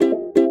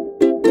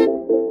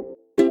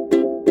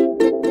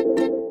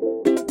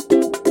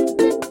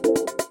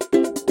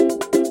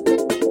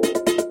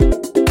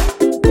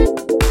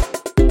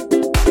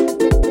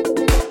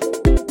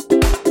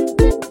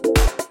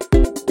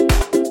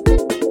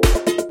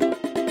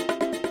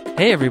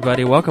Hey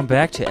everybody, welcome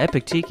back to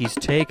Epic Tiki's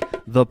Take,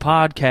 the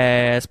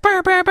podcast.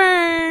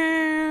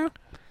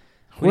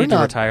 We need to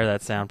retire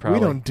that sound,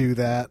 probably. We don't do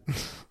that.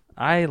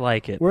 I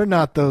like it. We're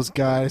not those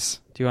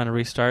guys. Do you want to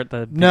restart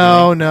the beginning?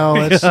 No,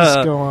 let's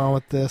just go on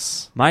with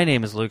this. My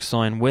name is Luke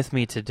Soin. With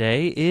me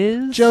today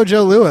is...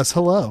 JoJo Lewis,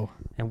 hello.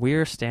 And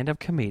we're stand-up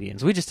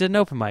comedians. We just did an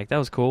open mic. That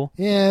was cool.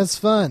 Yeah, it's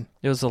fun.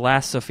 It was the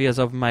last Sophia's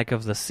open mic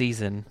of the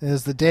season. It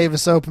was the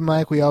Davis open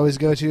mic we always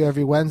go to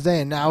every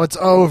Wednesday, and now it's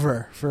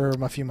over for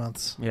a few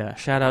months. Yeah,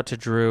 shout out to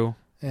Drew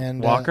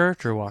and Walker.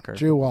 Drew Walker.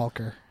 Drew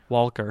Walker.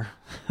 Walker.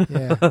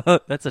 Yeah.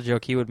 That's a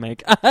joke he would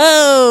make.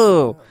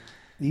 Oh!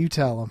 You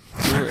tell him.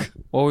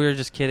 Well, we were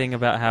just kidding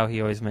about how he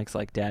always makes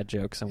like dad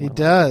jokes. And he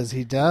does.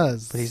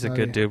 But he's a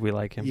good dude. We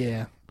like him.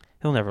 Yeah.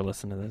 He'll never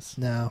listen to this.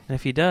 No. And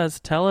if he does,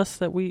 tell us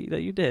that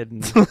you did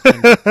and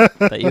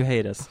that you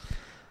hate us.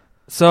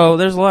 So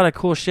there's a lot of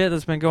cool shit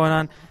that's been going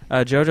on.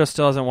 JoJo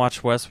still hasn't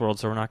watched Westworld,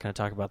 so we're not going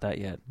to talk about that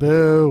yet.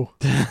 Boo.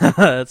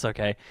 That's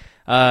okay.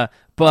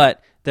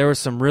 But there were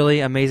some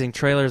really amazing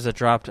trailers that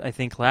dropped, I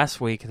think,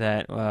 last week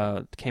that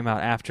came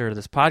out after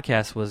this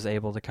podcast was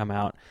able to come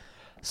out.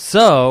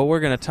 So we're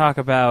going to talk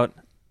about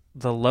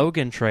the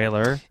Logan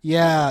trailer.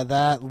 Yeah,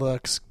 that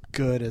looks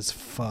good as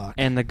fuck.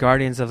 And the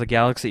Guardians of the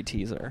Galaxy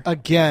teaser.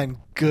 Again,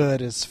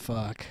 good as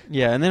fuck.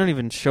 Yeah, and they don't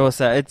even show us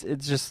that.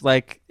 It's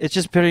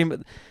just pretty.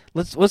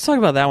 Let's talk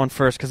about that one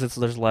first because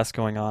there's less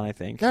going on, I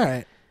think. All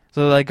right.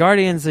 So like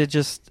Guardians, it's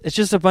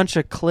just a bunch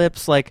of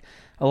clips. Like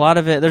a lot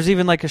of it. There's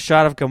even like a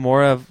shot of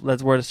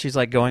Gamora where she's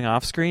like going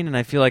off screen, and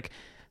I feel like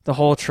the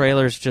whole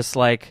trailer is just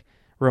like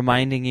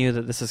reminding you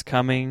that this is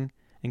coming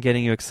and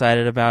getting you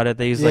excited about it.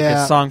 They use like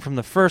a song from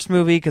the first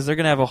movie because they're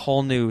gonna have a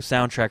whole new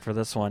soundtrack for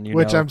this one.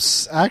 Which I'm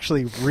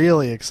actually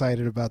really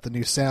excited about the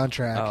new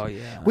soundtrack. Oh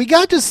yeah, we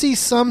got to see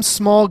some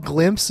small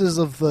glimpses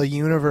of the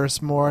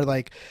universe more.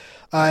 Like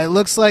it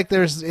looks like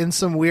there's in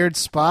some weird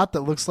spot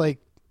that looks like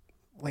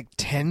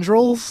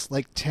tendrils,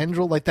 like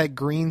that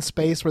green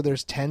space where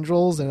there's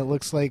tendrils, and it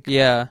looks like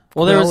Well,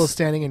 Quill is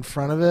standing in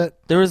front of it.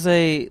 There's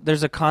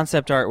a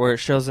concept art where it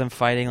shows them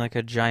fighting like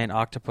a giant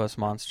octopus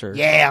monster.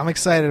 Yeah, I'm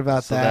excited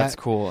about that. That's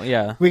cool.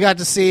 Yeah, we got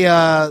to see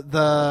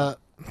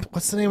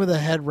what's the name of the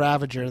head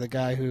Ravager? The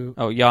guy who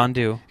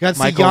Yondu.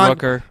 Michael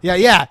Rooker.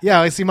 Yeah.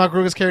 I see Michael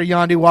Rooker's character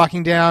Yondu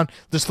walking down,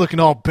 just looking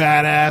all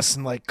badass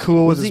and like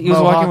cool with his mohawk.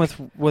 He was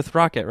walking with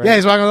Rocket, right? Yeah,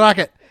 he's walking with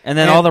Rocket. And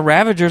then all the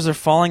Ravagers are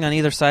falling on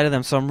either side of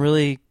them, so I'm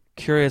really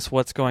curious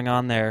what's going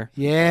on there.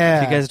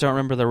 Yeah. If you guys don't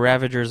remember, the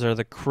Ravagers are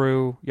the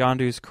crew,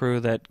 Yondu's crew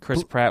that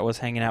Chris Pratt was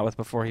hanging out with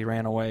before he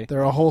ran away.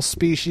 They're a whole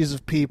species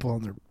of people,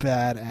 and they're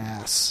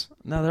badass.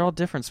 No, they're all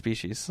different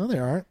species. No, they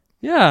aren't.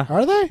 Yeah.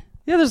 Are they?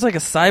 Yeah, there's like a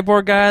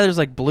cyborg guy, there's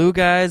like blue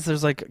guys,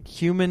 there's like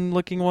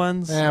human-looking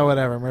ones. Yeah,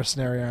 whatever.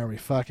 Mercenary army.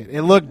 Fuck it.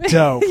 It looked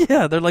dope.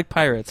 Yeah, they're like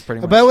pirates,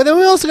 pretty much. But then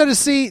we also got to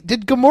see,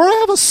 did Gamora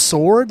have a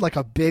sword? Like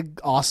a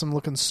big,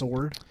 awesome-looking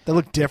sword? That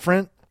looked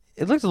different?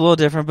 It looked a little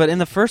different, but in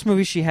the first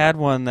movie she had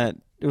one that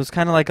it was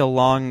kind of like a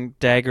long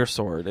dagger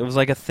sword. It was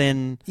like a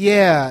thin...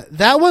 Yeah,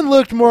 that one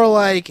looked more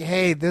like,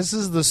 hey, this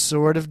is the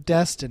sword of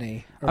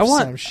destiny. I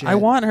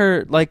want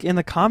her, like in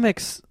the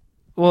comics...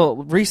 Well,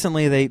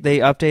 recently they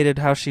updated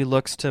how she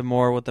looks to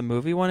more what the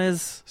movie one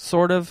is,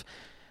 sort of.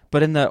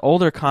 But in the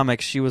older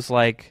comics, she was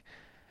like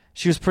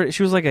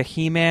a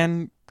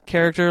He-Man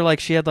character. Like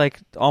she had like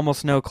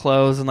almost no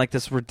clothes and like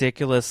this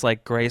ridiculous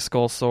like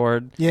Grayskull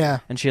sword. Yeah,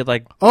 and she had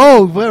like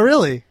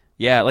really?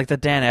 Yeah, like the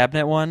Dan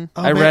Abnett one.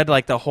 I read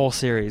like the whole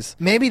series.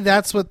 Maybe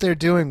that's what they're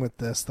doing with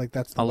this. Like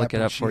that's. I'll look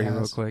it up for you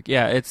real quick.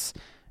 Yeah, it's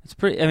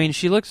pretty. I mean,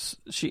 she looks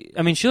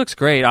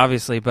great,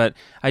 obviously, but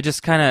I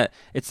just kind of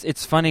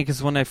it's funny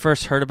because when I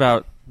first heard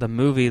about the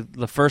movie,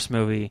 the first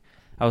movie,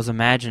 I was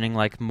imagining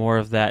like more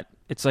of that.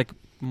 It's like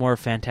more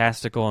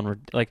fantastical and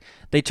like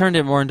they turned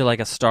it more into like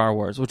a Star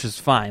Wars, which is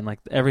fine. Like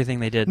everything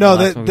they did. No,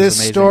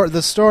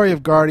 the story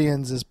of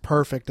Guardians is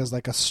perfect as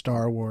like a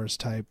Star Wars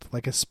type,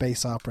 like a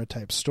space opera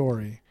type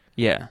story.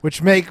 Yeah,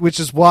 which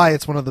is why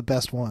it's one of the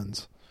best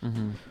ones.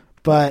 Mm-hmm.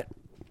 But.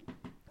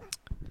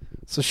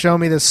 So show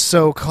me this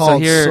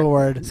so-called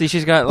sword. See,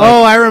 she's got like...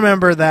 Oh, I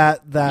remember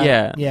that.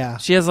 Yeah.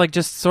 She has like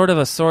just sort of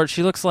a sword.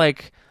 She looks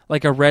like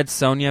a red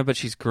Sonya, but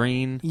she's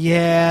green.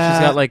 Yeah.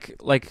 She's got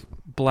like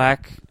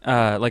black,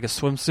 like a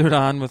swimsuit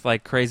on with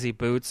like crazy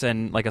boots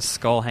and like a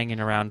skull hanging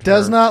around her.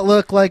 Does not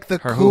look like the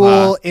cool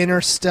hoo-ha.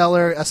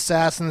 interstellar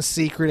assassin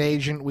secret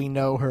agent we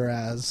know her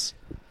as.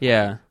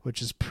 Yeah.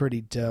 Which is pretty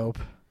dope.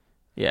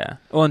 Yeah.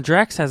 Well, and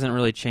Drax hasn't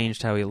really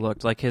changed how he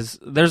looked. Like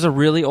there's a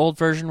really old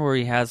version where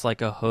he has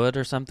like a hood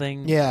or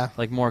something. Yeah.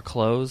 Like more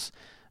clothes,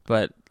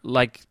 but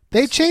like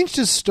they changed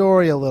his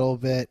story a little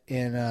bit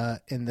in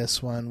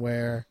this one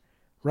where,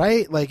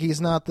 right? Like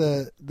he's not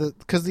because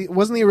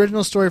wasn't the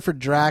original story for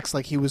Drax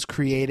like he was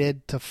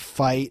created to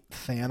fight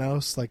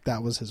Thanos? Like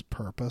that was his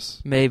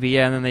purpose. Maybe,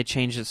 yeah. And then they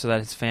changed it so that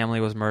his family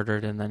was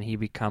murdered, and then he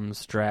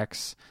becomes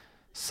Drax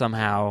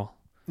somehow.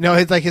 No,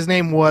 his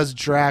name was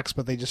Drax,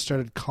 but they just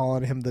started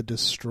calling him the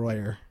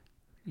Destroyer.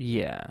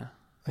 Yeah.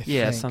 I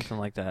think. Something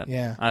like that.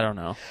 Yeah. I don't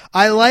know.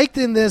 I liked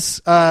in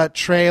this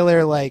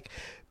trailer, like,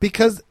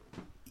 because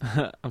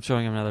I'm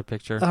showing him another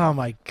picture. Oh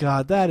my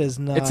god, that is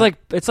not. It's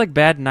like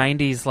bad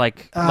 '90s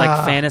like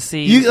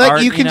fantasy. You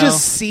can know?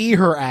 just see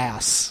her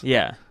ass.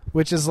 Yeah.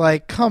 Which is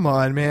like, come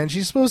on, man.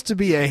 She's supposed to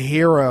be a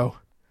hero,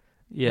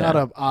 not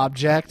an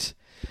object.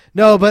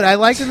 No, but I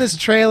liked in this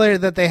trailer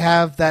that they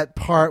have that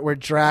part where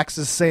Drax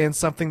is saying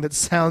something that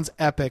sounds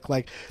epic,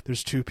 like,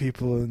 there's two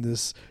people in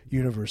this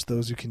universe,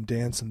 those who can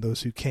dance and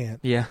those who can't.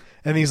 Yeah.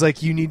 And he's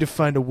like, you need to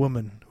find a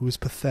woman who is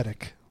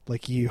pathetic,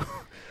 like you.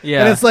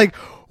 Yeah. And it's like,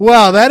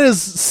 wow, that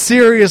is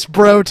serious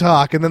bro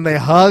talk. And then they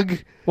hug.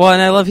 Well,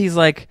 and I love he's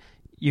like,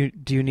 do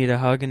you need a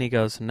hug? And he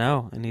goes,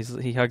 no. And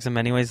he hugs him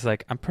anyways. He's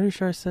like, I'm pretty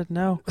sure I said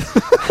no.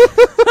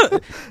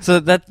 So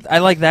that I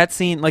like that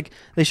scene. Like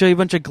they show you a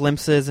bunch of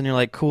glimpses, and you're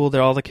like, cool.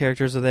 All the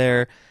characters are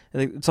there.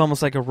 It's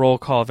almost like a roll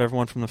call of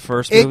everyone from the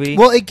first movie.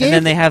 And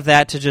then they have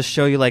that to just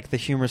show you like the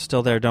humor's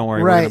still there. Don't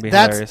worry, we're gonna be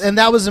hilarious. And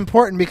that was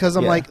important because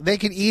I'm like, they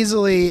could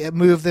easily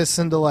move this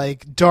into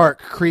like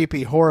dark,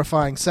 creepy,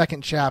 horrifying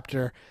second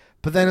chapter.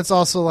 But then it's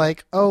also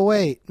like, oh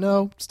wait,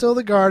 no, still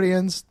the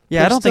Guardians.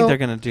 Yeah, I don't think they're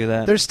gonna do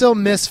that. They're still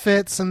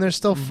misfits, and they're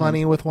still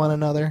funny with one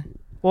another.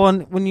 Well,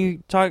 and when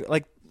you talk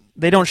like.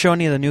 They don't show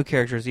any of the new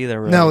characters either,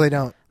 really. No, they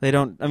don't. They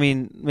don't. I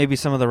mean, maybe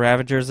some of the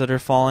Ravagers that are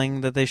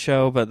falling that they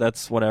show, but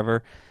that's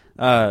whatever.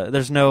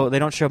 They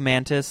don't show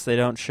Mantis, they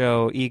don't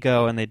show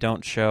Ego, and they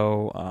don't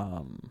show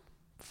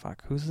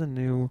who's the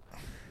new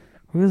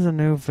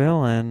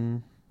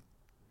villain?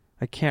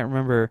 I can't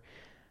remember.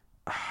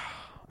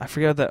 I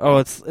forget that. Oh,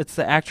 it's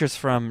the actress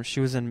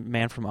she was in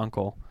Man from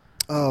U.N.C.L.E.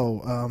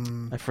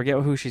 Oh, I forget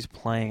who she's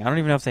playing. I don't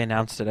even know if they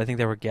announced it. I think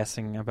they were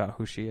guessing about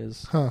who she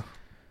is. Huh.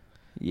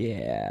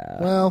 Yeah.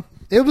 Well,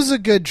 it was a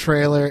good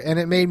trailer, and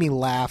it made me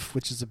laugh,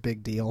 which is a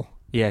big deal.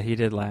 Yeah, he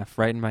did laugh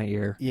right in my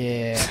ear.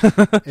 Yeah,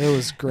 it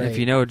was great. If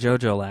you know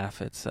JoJo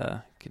laugh, it's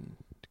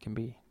can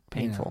be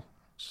painful.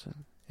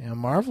 Yeah,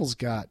 Marvel's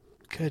got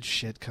good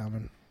shit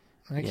coming.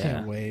 I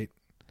can't wait.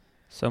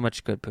 So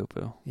much good poo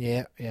poo.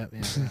 Yeah.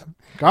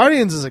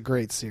 Guardians is a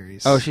great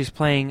series. Oh, she's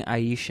playing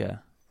Aisha.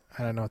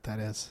 I don't know what that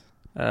is.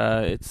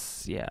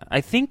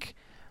 I think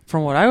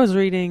from what I was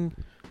reading,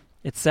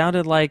 it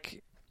sounded like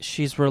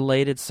she's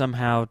related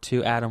somehow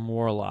to Adam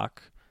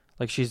Warlock.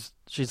 Like she's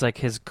like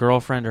his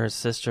girlfriend or his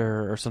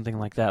sister or something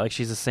like that. Like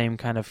she's the same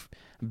kind of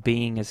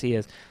being as he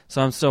is.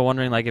 So I'm still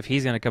wondering like if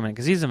he's going to come in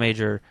because he's a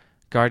major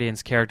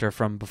Guardians character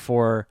from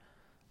before,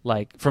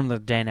 like from the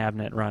Dan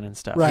Abnett run and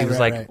stuff. He was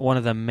one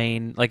of the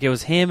main. Like it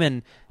was him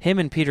and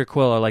Peter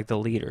Quill are like the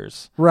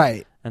leaders.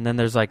 Right. And then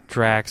there's like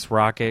Drax,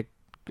 Rocket,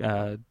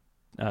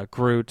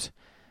 Groot.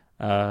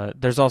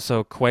 There's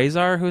also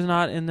Quasar who's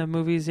not in the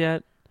movies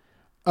yet.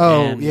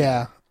 Oh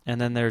yeah. And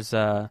then there's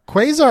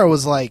Quasar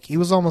was like he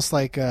was almost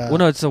like well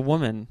no, it's a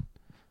woman.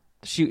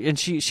 She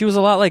was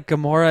a lot like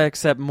Gamora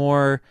except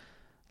more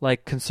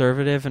like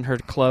conservative in her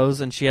clothes,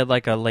 and she had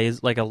like a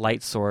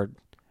light sword.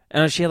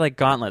 And she had like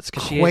gauntlets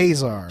cuz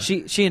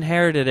Quasar. She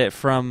inherited it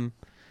from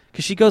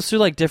cuz she goes through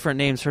like different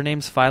names. Her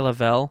name's Phyla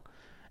Vel,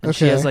 and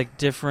she has like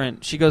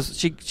different she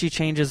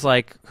changes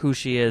like who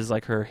she is,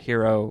 like her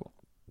hero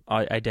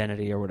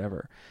identity or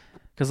whatever.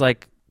 Cuz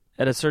like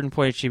at a certain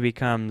point she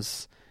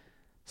becomes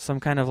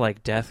some kind of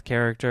like death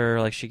character,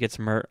 like she gets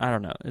I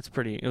don't know. It's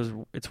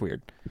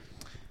weird.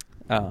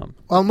 Well,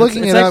 I'm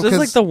looking it up. It's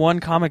like the one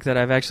comic that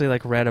I've actually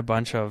like read a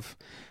bunch of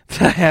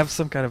that I have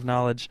some kind of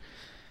knowledge.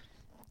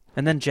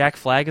 And then Jack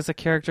Flag is a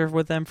character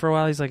with them for a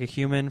while. He's like a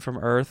human from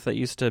Earth that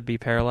used to be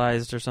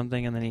paralyzed or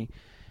something, and then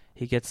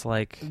he gets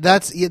like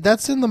that's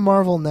in the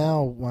Marvel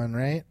Now one,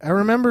 right? I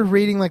remember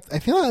reading I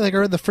feel like I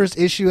read the first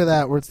issue of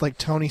that where it's like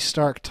Tony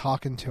Stark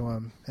talking to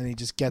him, and he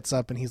just gets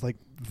up and he's like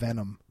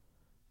Venom.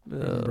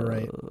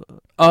 Right.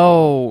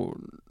 Oh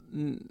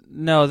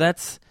no,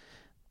 that's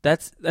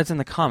in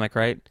the comic,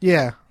 right?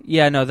 Yeah.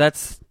 Yeah, no,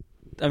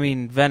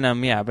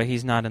 Venom, yeah, but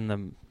he's not in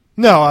the.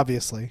 No,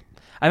 obviously.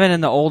 I meant in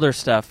the older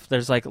stuff.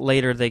 There's like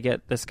later they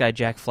get this guy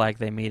Jack Flag.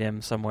 They meet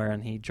him somewhere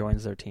and he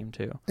joins their team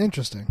too.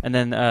 Interesting. And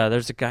then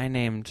there's a guy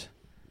named.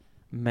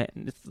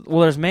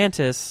 There's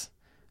Mantis,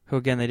 who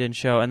again they didn't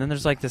show, and then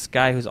there's like this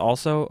guy who's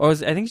also. I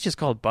think he's just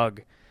called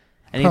Bug,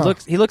 and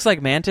he looks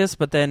like Mantis,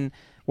 but then.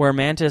 Where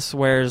Mantis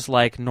wears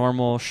like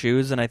normal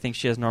shoes and I think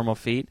she has normal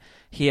feet,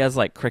 he has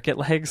like cricket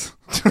legs.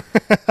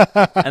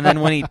 And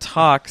then when he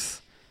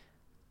talks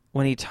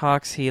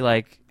he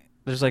like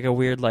there's like a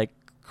weird like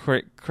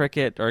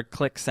cricket or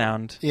click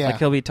sound. Yeah. Like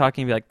he'll be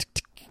talking and be like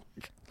tick,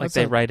 tick, like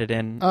they write it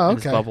in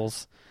his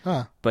bubbles.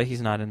 Huh. But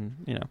he's not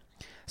in,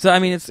 So I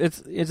mean it's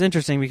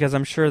interesting because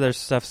I'm sure there's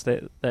stuff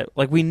that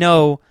like we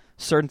know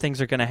certain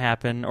things are going to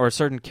happen or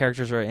certain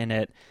characters are in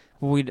it.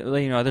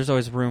 There's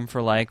always room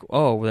for like,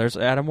 oh, there's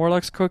Adam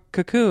Warlock's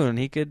cocoon.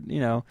 He could,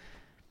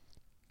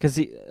 because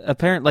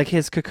apparently, like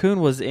his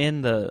cocoon was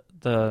in the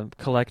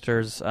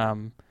collector's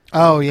collection.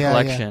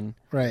 Yeah.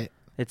 Right.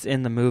 It's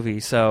in the movie,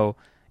 so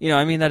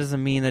that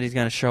doesn't mean that he's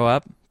going to show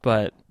up,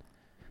 but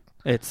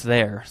it's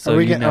there. So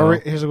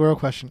here's a real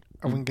question: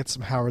 Are we going to get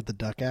some Howard the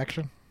Duck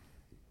action?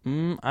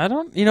 I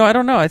don't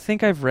know. I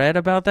think I've read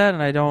about that,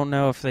 and I don't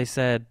know if they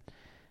said.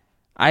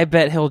 I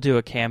bet he'll do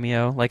a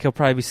cameo. Like, he'll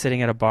probably be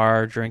sitting at a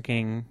bar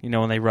drinking,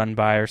 when they run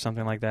by or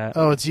something like that.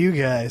 Oh, it's you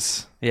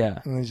guys. Yeah.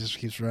 And he just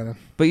keeps running.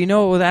 But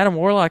with Adam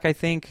Warlock, I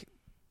think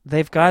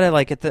they've got to,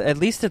 like, at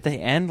least at the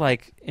end,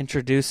 like,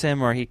 introduce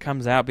him or he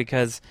comes out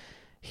because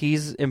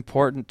he's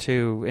important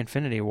to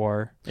Infinity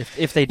War.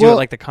 If they do it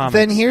like the comics.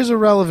 Then here's a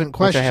relevant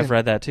question. Which I have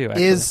read that too,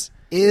 actually.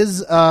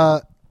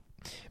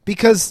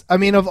 Because,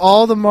 of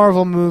all the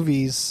Marvel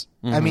movies...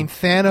 Mm-hmm.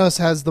 Thanos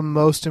has the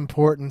most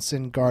importance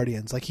in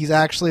Guardians. Like, he's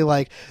actually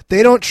like...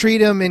 They don't treat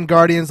him in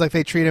Guardians like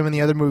they treat him in the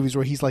other movies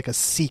where he's like a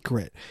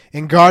secret.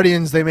 In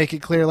Guardians, they make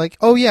it clear, like,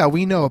 oh yeah,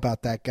 we know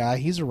about that guy.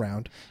 He's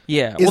around.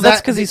 Yeah. That's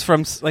because he's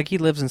from... Like, he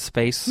lives in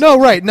space. No,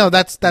 right. No,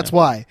 that's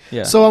why.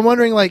 Yeah. So I'm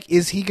wondering, like,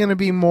 is he going to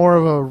be more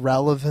of a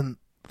relevant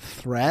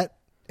threat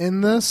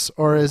in this?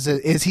 Or is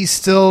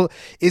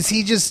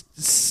he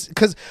just...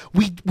 Because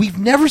we've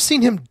never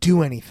seen him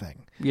do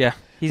anything. Yeah.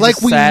 He's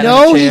like, we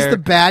know he's the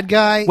bad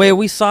guy. Wait,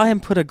 we saw him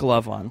put a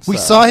glove on. We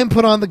saw him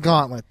put on the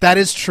gauntlet. That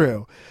is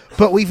true.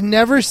 But we've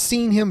never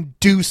seen him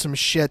do some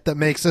shit that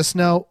makes us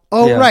know,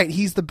 right,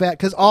 he's the bad...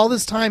 Because all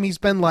this time he's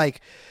been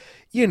like,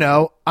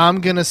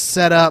 I'm going to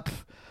set up...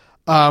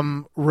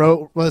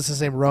 what's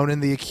his name? Ronan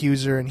the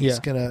Accuser, and he's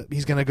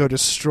gonna go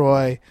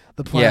destroy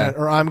the planet,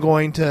 or I'm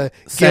going to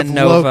send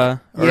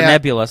Nova or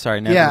Nebula.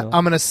 Sorry, Nebula. Yeah,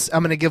 I'm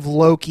gonna give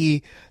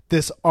Loki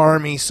this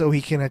army so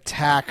he can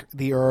attack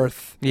the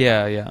Earth.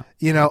 Yeah.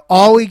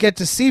 All we get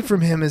to see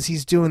from him is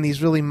he's doing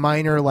these really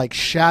minor, like,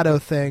 shadow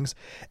things,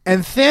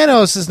 and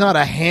Thanos is not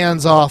a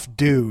hands-off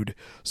dude.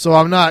 So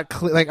I'm not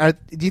do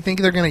you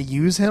think they're gonna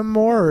use him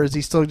more, or is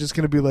he still just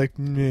gonna be like,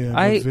 I'm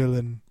a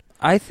villain?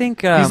 I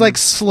think he's like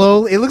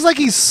slowly. It looks like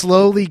he's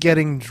slowly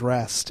getting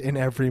dressed in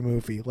every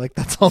movie. Like,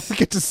 that's all we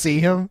get to see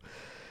him.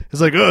 It's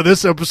like,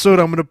 this episode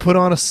I'm going to put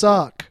on a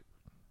sock.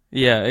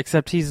 Yeah,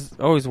 except he's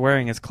always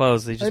wearing his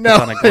clothes. He just puts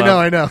on a glove.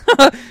 I know.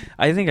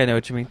 I think I know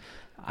what you mean.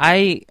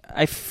 I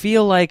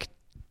feel like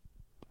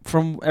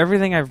from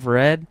everything I've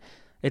read,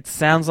 it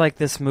sounds like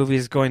this movie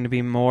is going to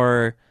be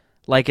more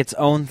like its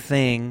own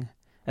thing.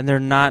 And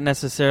they're not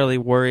necessarily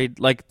worried.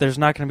 Like, there's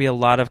not going to be a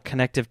lot of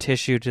connective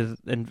tissue to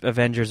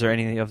Avengers or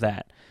anything of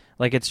that.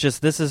 Like, it's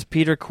just, this is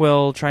Peter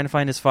Quill trying to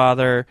find his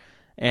father,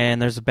 and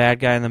there's a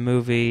bad guy in the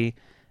movie,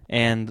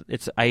 and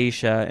it's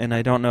Aisha, and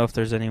I don't know if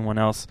there's anyone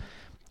else.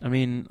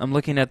 I'm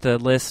looking at the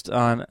list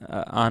on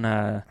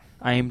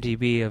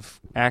IMDb of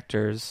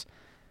actors,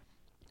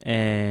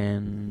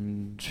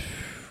 and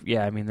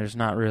there's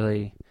not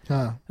really...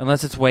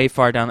 Unless it's way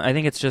far down. I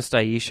think it's just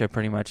Aisha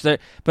pretty much.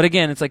 But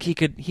again, it's like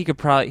he'll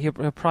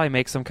probably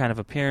make some kind of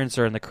appearance,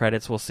 or in the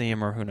credits we'll see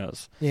him, or who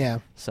knows.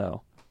 Yeah.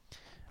 So,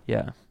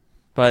 yeah.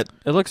 But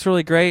it looks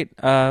really great.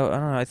 I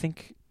don't know. I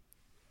think...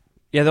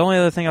 Yeah, the only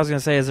other thing I was going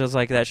to say is there's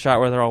like that shot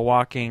where they're all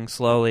walking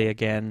slowly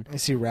again. I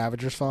see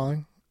Ravagers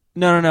falling?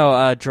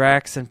 No.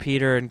 Drax and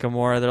Peter and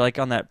Gamora, they're like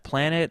on that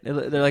planet.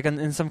 They're like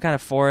in some kind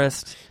of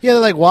forest. Yeah,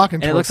 they're like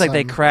walking and it looks like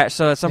they crash.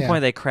 So at some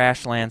point they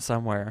crash land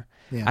somewhere.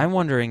 Yeah. I'm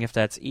wondering if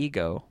that's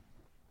Ego.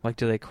 Like,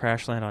 do they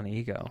crash land on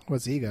Ego?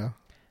 What's Ego?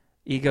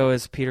 Ego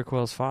is Peter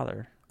Quill's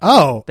father.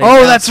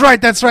 That's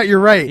right. You're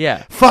right.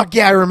 Yeah. Fuck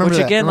yeah, I remember that.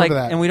 Which again,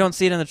 and we don't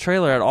see it in the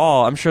trailer at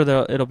all. I'm sure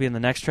it'll be in the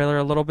next trailer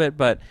a little bit,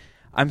 but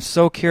I'm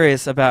so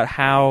curious about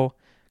how,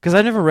 because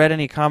I've never read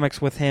any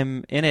comics with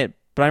him in it,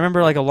 but I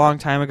remember like a long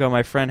time ago,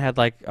 my friend had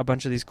like a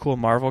bunch of these cool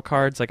Marvel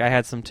cards. Like, I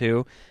had some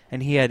too,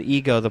 and he had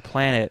Ego, the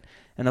planet,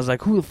 and I was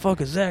like, who the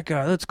fuck is that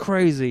guy? That's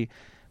crazy.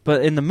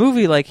 But in the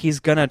movie, like, he's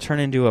gonna turn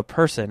into a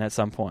person at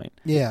some point.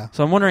 Yeah.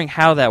 So I'm wondering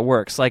how that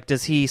works. Like,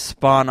 does he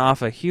spawn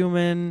off a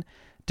human?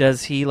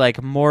 Does he, like,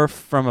 morph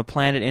from a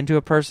planet into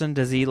a person?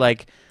 Does he,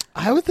 like...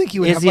 I would think he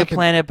would have, Is he like a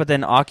planet but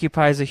then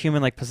occupies a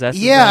human, like, possesses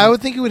him? them? I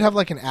would think he would have,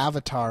 like, an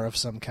avatar of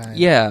some kind.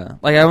 Yeah.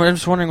 Like, I'm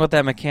just wondering what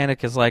that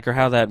mechanic is like, or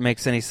how that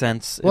makes any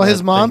sense. Well,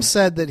 his mom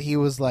said that he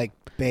was, like,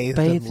 bathed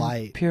in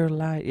light. Pure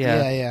light,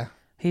 yeah. Yeah.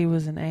 He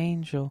was an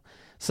angel.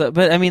 So,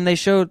 but, I mean, they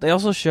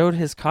also showed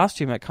his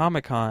costume at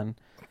Comic-Con.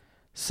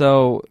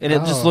 So, and it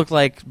just looked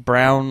like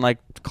brown, like,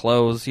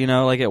 clothes,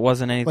 like it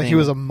wasn't anything. Like he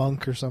was a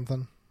monk or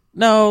something?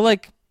 No,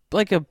 like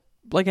an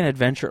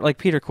adventure, like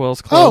Peter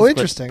Quill's clothes. Oh,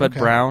 interesting. But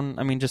okay. brown.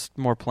 I mean, just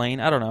more plain.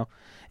 I don't know.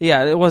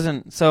 Yeah, it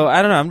wasn't. So,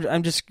 I don't know.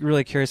 I'm just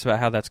really curious about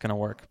how that's going to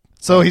work.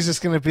 So he's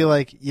just going to be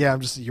like,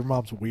 your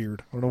mom's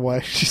weird. I don't know why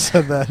she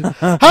said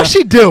that. How's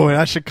she doing?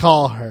 I should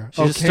call her.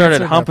 She just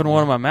started humping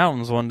one of my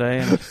mountains one day.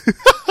 And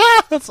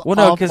that's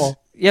awful.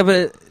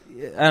 But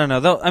I don't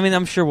know.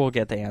 I'm sure we'll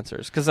get the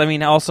answers. Because,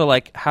 also,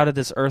 like, how did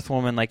this Earth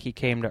woman, like, he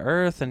came to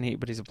Earth,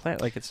 but he's a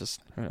planet. Like, it's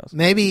just, who knows?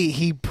 Maybe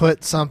he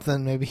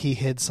he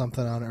hid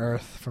something on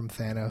Earth from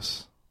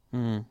Thanos.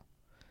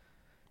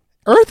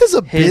 Earth is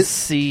his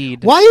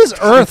seed. Why is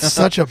Earth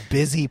such a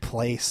busy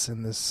place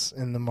in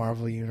the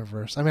Marvel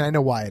universe? I mean, I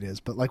know why it is,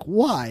 but like,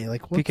 why?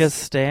 Like, because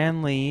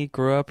Stan Lee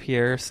grew up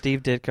here,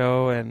 Steve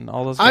Ditko, and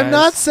all those guys. I'm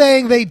not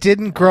saying they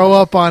didn't grow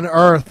up on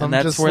Earth. And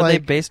that's where they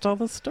based all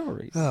the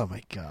stories. Oh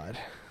my god.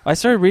 I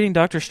started reading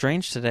Doctor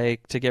Strange today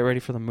to get ready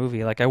for the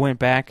movie. Like I went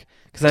back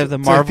because I have the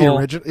It's Marvel.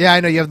 Like the original. Yeah, I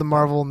know you have the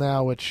Marvel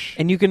now, which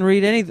And you can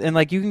read anything. And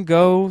like you can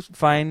go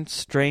find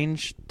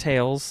Strange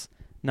Tales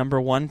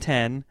number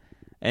 110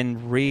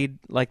 and read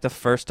like the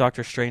first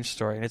Doctor Strange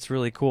story, and it's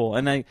really cool.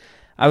 And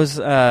I was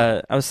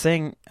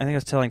saying, I think I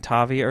was telling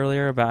Tavi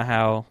earlier about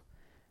how,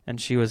 and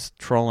she was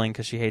trolling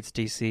because she hates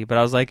DC, but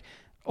I was like,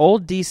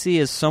 old DC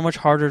is so much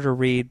harder to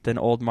read than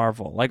old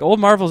Marvel. Like old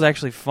Marvel is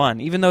actually fun,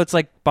 even though it's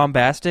like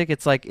bombastic.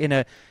 It's like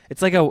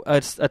it's like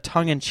a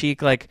tongue in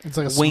cheek, like it's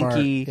like a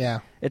winky. Smart, yeah.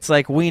 It's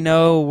like we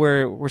know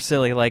we're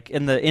silly. Like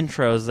in the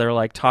intros, they're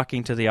like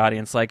talking to the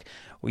audience, like,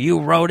 well,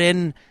 you wrote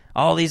in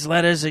all these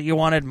letters that you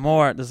wanted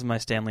more. This is my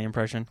Stanley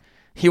impression.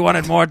 You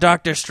wanted more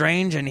Doctor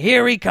Strange, and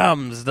here he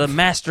comes, the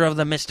master of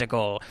the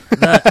mystical,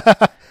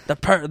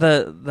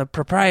 the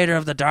proprietor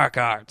of the dark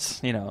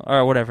arts,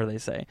 or whatever they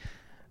say.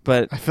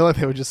 But I feel like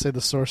they would just say the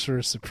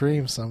Sorcerer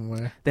Supreme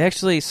somewhere. They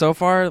actually, so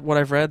far, what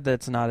I've read,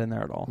 that's not in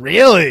there at all.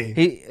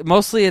 Really?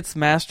 Mostly it's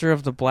Master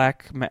of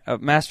Black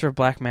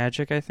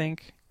Magic, I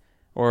think,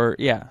 or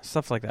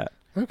stuff like that.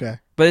 Okay.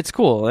 But it's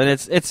cool, and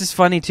it's just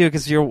funny too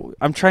because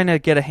I'm trying to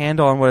get a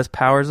handle on what his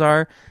powers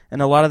are, and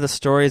a lot of the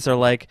stories are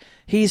like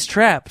he's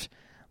trapped,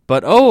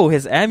 but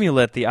his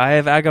amulet, the Eye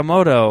of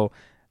Agamotto,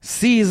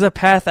 sees a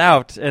path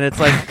out, and it's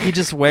like he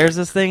just wears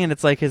this thing, and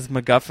it's like his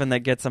MacGuffin that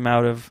gets him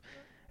out of.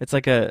 It's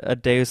like a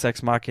Deus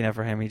Ex Machina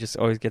for him. He just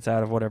always gets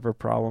out of whatever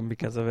problem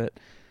because of it.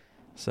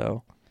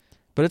 So,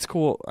 but it's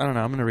cool. I don't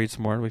know. I'm gonna read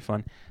some more. It'll be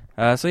fun.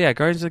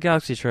 Guardians of the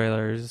Galaxy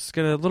trailer is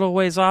a little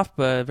ways off,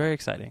 but very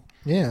exciting.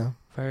 Yeah.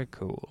 Very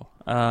cool.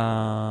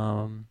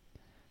 So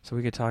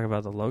we could talk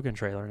about the Logan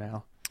trailer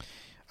now.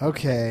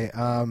 Okay.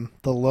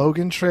 The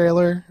Logan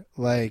trailer,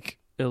 like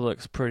it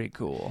looks pretty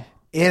cool.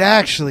 It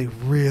actually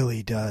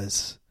really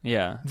does.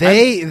 Yeah.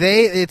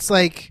 It's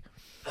like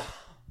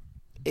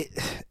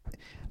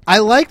I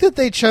like that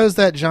they chose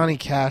that Johnny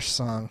Cash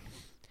song.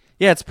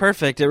 Yeah, it's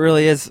perfect. It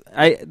really is.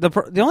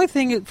 The only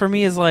thing for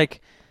me is like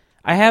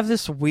I have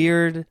this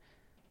weird,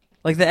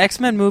 like the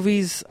X-Men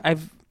movies.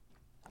 I've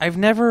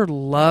never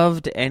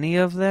loved any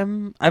of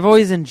them. I've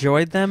always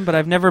enjoyed them, but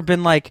I've never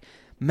been like,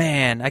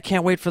 man, I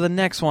can't wait for the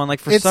next one.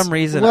 Like for some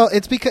reason. Well,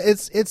 it's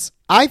because it's.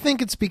 I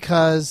think it's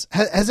because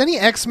has any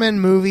X-Men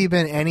movie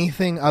been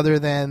anything other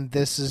than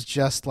this is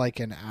just like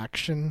an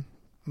action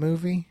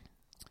movie?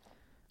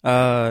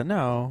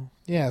 No.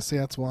 Yeah, see,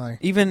 that's why.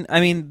 Even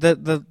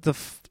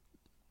the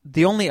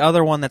only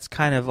other one that's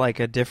kind of like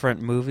a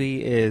different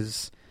movie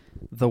is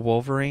the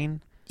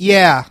Wolverine.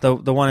 Yeah. The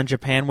one in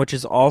Japan, which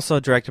is also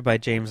directed by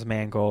James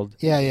Mangold.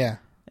 Yeah.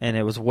 And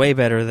it was way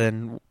better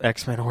than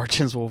X-Men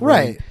Origins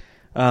Wolverine.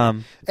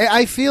 Right.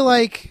 I feel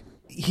like,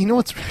 you know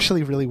what's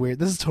actually really weird?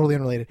 This is totally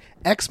unrelated.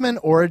 X-Men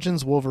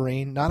Origins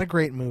Wolverine, not a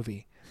great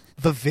movie.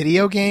 The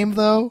video game,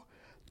 though,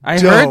 I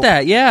heard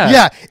that, yeah.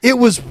 Yeah, it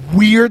was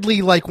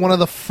weirdly like one of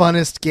the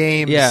funnest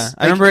games. Yeah, like,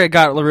 I remember it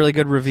got really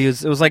good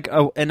reviews. It was like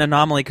an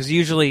anomaly because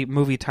usually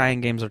movie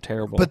tie-in games are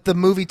terrible. But the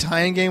movie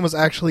tie-in game was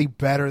actually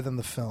better than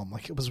the film.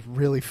 Like, it was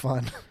really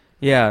fun.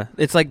 Yeah,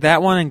 it's like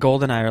that one and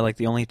GoldenEye are like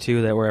the only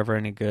two that were ever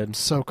any good.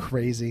 So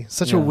crazy.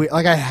 Such a weird...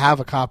 Like, I have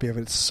a copy of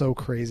it. It's so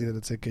crazy that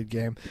it's a good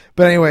game.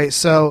 But anyway,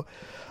 so...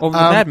 Well, the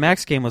Mad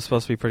Max game was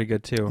supposed to be pretty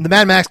good, too. The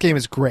Mad Max game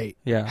is great.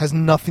 Yeah. Has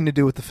nothing to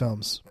do with the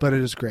films, but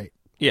it is great.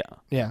 Yeah.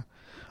 Yeah.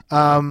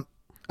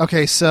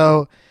 Okay,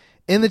 so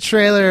in the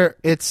trailer,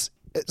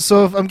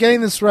 so if I'm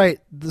getting this right,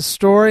 the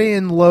story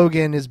in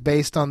Logan is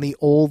based on the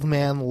Old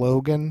Man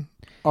Logan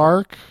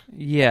arc.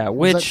 Yeah,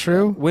 is that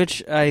true?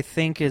 Which I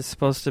think is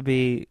supposed to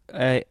be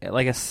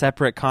like a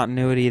separate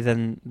continuity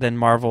than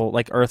Marvel,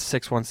 like Earth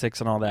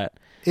 616 and all that.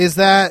 Is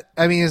that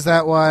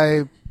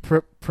why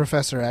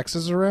Professor X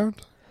is around?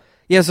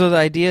 Yeah. So the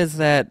idea is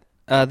that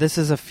this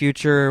is a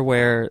future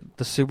where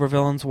the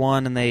supervillains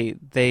won and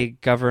they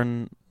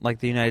govern like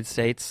the United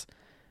States.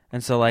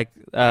 And so, like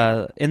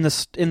in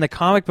the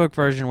comic book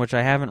version, which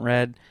I haven't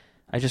read,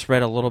 I just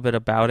read a little bit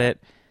about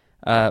it.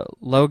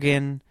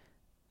 Logan,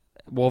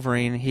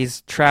 Wolverine,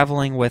 he's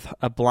traveling with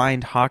a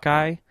blind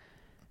Hawkeye,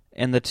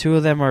 and the two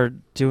of them are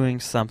doing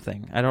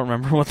something. I don't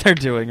remember what they're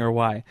doing or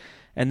why.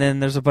 And then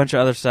there's a bunch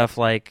of other stuff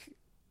like.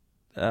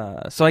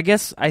 So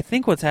I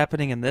think what's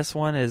happening in this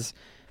one is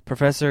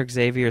Professor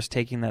Xavier's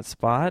taking that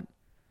spot.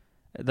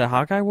 The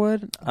Hawkeye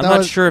would? I'm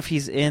not sure if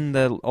he's in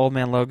the Old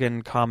Man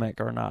Logan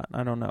comic or not.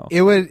 I don't know.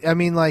 It would.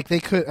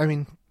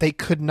 They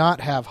could not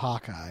have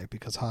Hawkeye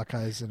because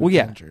Hawkeye's in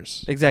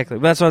Avengers. Yeah, exactly.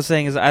 But that's what I was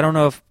saying is I don't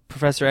know if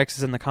Professor X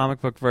is in the comic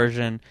book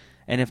version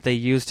and if they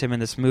used him in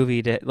this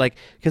movie to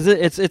because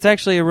it's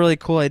actually a really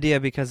cool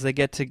idea because they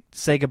get to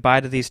say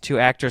goodbye to these two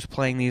actors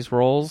playing these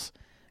roles.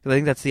 I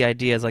think that's the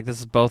idea. Is like this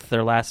is both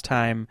their last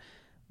time.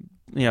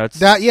 It's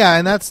that. Yeah,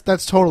 and that's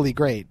totally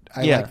great.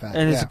 I like that.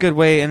 And it's a good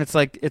way. And it's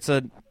like it's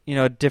a.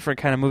 A different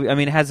kind of movie. I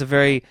mean, it has a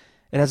very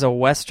it has a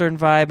Western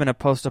vibe and a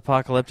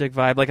post-apocalyptic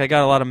vibe. Like I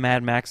got a lot of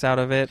Mad Max out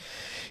of it.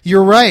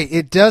 You're right.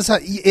 It does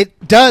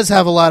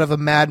have a lot of a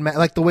Mad Max,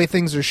 like the way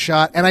things are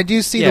shot, and I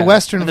do see the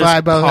Western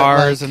vibe of it.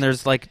 Cars and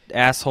there's like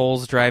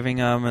assholes driving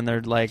them, and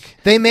they're like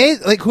they made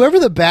like whoever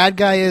the bad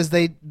guy is.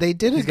 They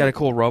did. He's got a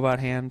cool robot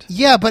hand.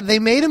 Yeah, but they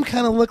made him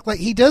kind of look like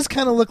he does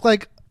kind of look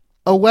like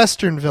a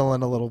Western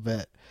villain a little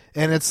bit,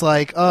 and it's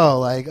like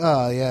oh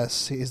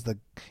yes, he's the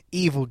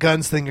evil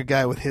gunslinger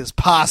guy with his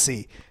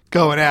posse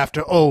going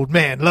after Old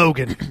Man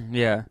Logan.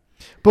 Yeah.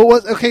 So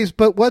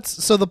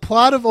the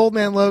plot of Old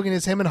Man Logan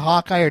is him and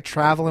Hawkeye are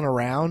traveling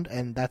around,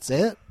 and that's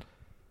it?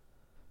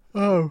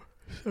 Oh,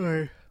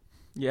 sorry.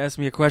 You asked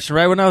me a question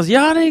right when I was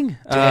yawning.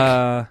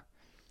 Let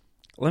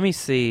me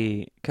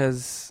see,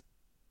 because...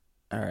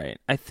 All right,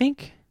 I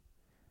think...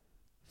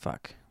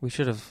 Fuck, we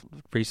should have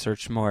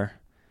researched more.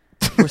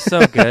 We're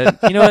so good.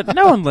 You know what?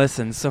 No one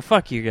listens, so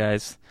fuck you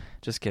guys.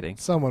 Just kidding.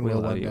 Someone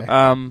will one day.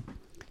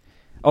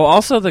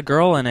 Also the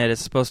girl in it is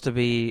supposed to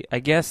be, I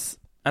guess...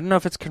 I don't know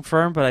if it's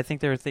confirmed, but I think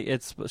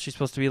she's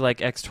supposed to be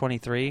like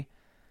X-23.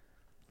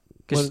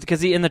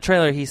 Because in the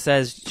trailer he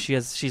says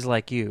she's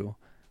like you,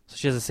 so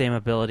she has the same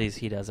abilities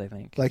he does. I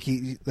think. Like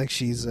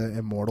she's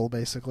immortal,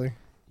 basically.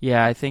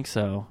 Yeah, I think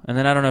so. And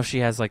then I don't know if she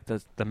has like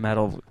the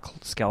metal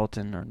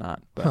skeleton or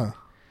not, but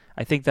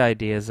I think the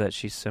idea is that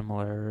she's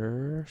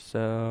similar.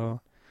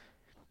 So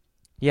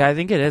yeah, I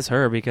think it is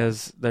her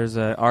because there's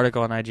an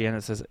article on IGN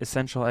that says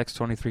essential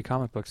X-23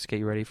 comic books to get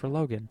you ready for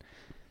Logan.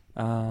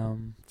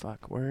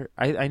 Where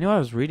I know I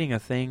was reading a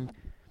thing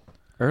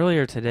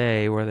earlier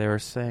today where they were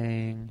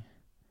saying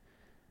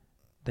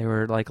they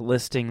were like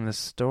listing the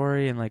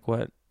story and like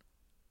what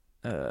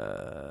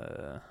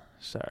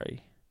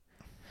sorry.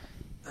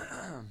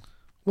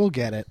 We'll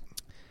get it.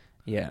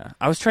 Yeah.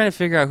 I was trying to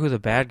figure out who the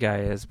bad guy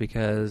is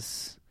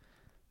because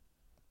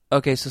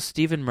okay, so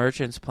Stephen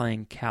Merchant's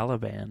playing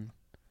Caliban,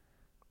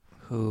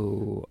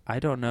 who I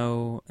don't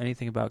know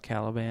anything about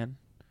Caliban.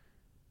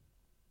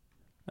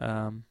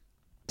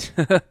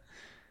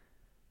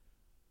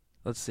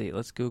 Let's see.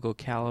 Let's Google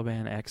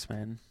Caliban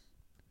X-Men.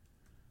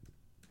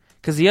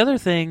 Because the other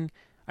thing,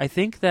 I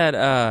think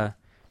that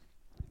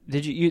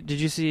did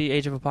you see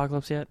Age of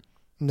Apocalypse yet?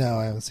 No,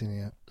 I haven't seen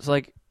it yet. So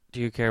like, do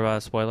you care about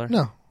a spoiler?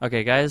 No.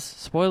 Okay, guys.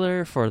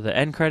 Spoiler for the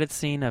end credits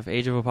scene of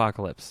Age of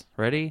Apocalypse.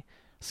 Ready?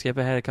 Skip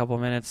ahead a couple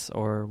minutes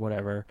or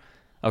whatever.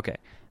 Okay.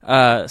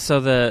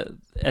 So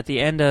at the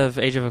end of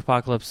Age of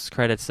Apocalypse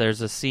credits,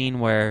 there's a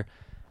scene where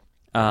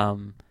a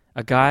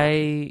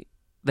guy.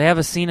 They have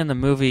a scene in the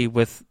movie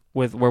with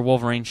where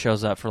Wolverine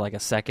shows up for like a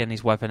second.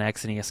 He's Weapon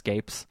X and he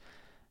escapes,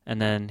 and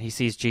then he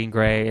sees Jean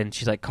Grey and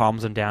she like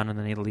calms him down, and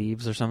then he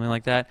leaves or something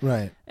like that.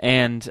 Right.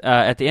 And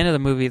at the end of the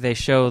movie, they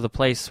show the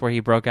place where he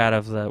broke out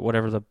of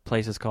whatever the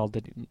place is called.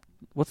 Do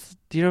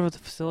you know what the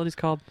facility's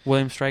called?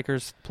 William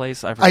Stryker's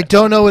place. I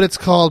don't know what it's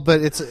called,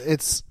 but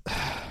it's.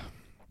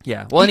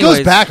 Yeah. Well, he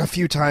goes back a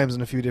few times in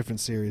a few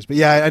different series, but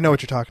yeah, I know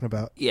what you're talking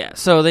about. Yeah.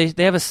 So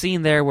they have a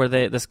scene there where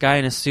this guy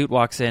in a suit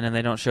walks in and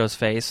they don't show his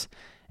face.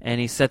 And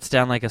he sets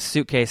down like a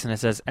suitcase and it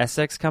says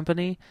Essex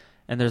Company,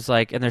 and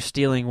they're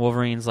stealing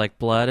Wolverine's like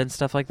blood and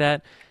stuff like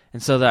that.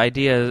 And so the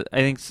idea, I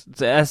think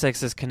the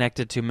Essex is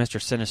connected to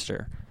Mr.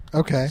 Sinister.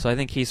 Okay. So I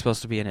think he's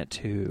supposed to be in it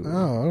too.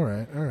 Oh, all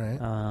right.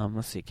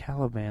 Let's see,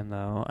 Caliban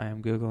though. I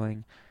am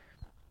googling.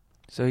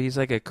 So he's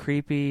like a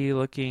creepy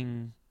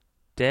looking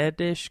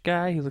dead-ish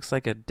guy. He looks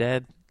like a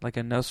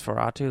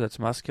Nosferatu that's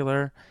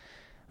muscular.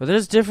 But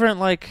there's different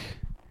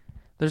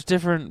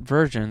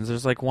versions.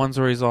 There's like ones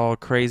where he's all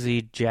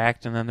crazy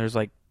jacked, and then there's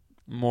like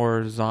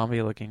more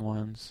zombie-looking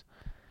ones.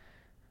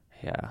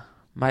 Yeah.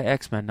 My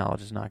X-Men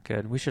knowledge is not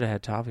good. We should have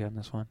had Tavi on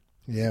this one.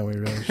 Yeah, we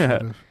really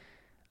should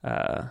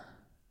have.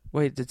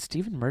 Wait, did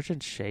Stephen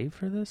Merchant shave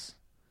for this?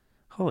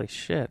 Holy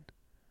shit.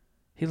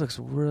 He looks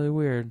really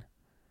weird.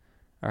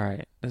 All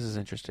right, this is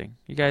interesting.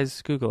 You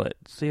guys Google it.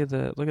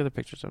 Look at the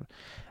pictures of it.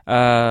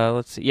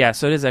 Let's see. Yeah,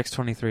 so it is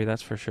X-23,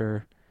 that's for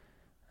sure.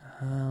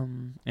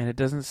 And it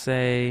doesn't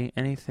say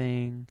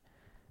anything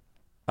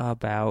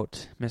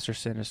about Mr.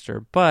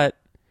 Sinister, but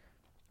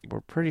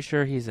we're pretty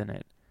sure he's in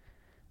it.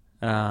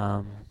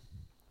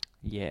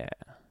 Yeah.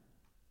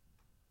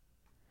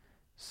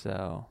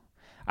 So,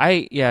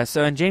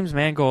 and James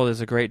Mangold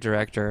is a great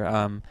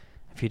director.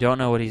 If you don't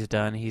know what he's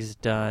done,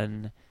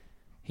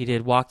 he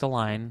did Walk the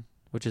Line,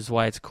 which is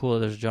why it's cool that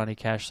there's a Johnny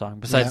Cash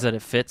song. Besides that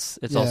it fits,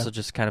 it's also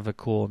just kind of a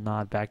cool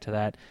nod back to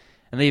that.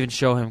 And they even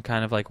show him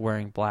kind of like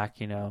wearing black,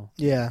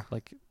 Yeah.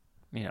 Like,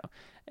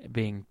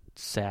 being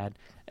sad.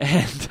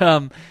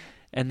 And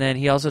then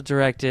he also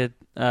directed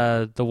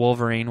The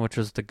Wolverine, which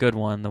was the good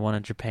one, the one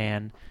in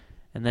Japan.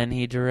 And then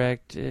he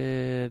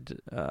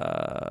directed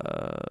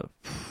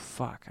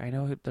I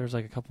know there's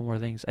like a couple more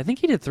things. I think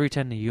he did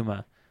 310 to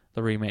Yuma,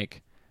 the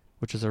remake,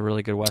 which is a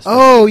really good western.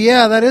 Oh,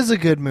 yeah, that is a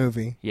good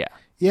movie. Yeah.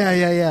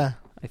 Yeah.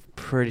 I'm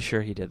pretty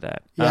sure he did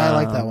that. Yeah, I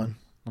like that one.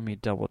 Let me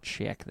double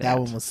check that. That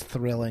one was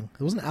thrilling.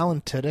 Wasn't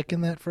Alan Tudyk in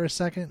that for a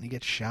second? He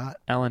gets shot.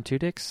 Alan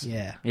Tudyk?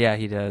 Yeah. Yeah,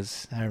 he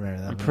does. I remember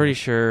that. I'm pretty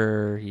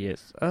sure he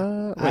is. Wait.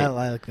 I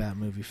like that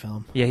movie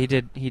film. Yeah, he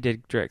did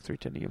direct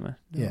 310 to Yuma.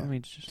 Yeah. Let me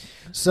just...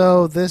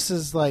 So this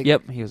is like...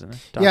 Yep, he was in it.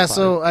 Yeah,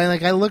 so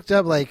I looked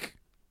up like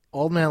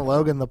Old Man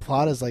Logan. The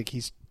plot is like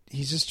he's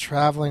just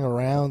traveling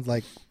around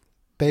like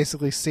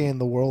basically seeing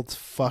the world's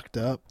fucked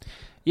up.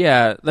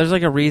 Yeah, there's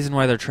like a reason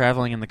why they're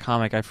traveling in the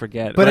comic. I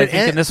forget, but I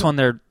think in this one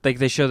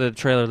they show the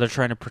trailer. They're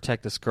trying to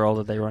protect this girl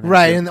that they run into.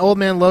 Right, in the Old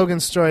Man Logan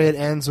story, it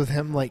ends with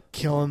him like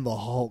killing the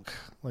Hulk.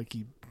 Like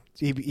he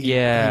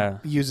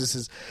uses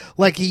his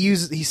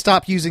he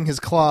stopped using his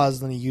claws,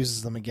 then he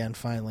uses them again.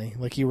 Finally,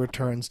 like he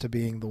returns to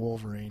being the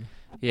Wolverine.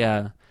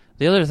 Yeah.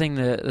 The other thing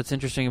that's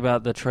interesting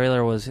about the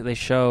trailer was they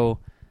show,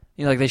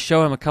 they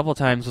show him a couple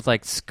times with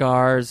like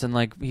scars and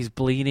like he's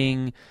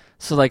bleeding.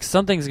 So, like,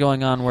 something's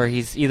going on where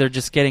he's either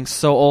just getting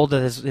so old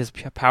that his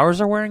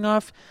powers are wearing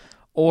off,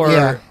 or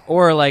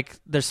like,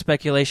 there's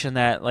speculation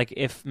that, like,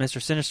 if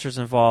Mr. Sinister's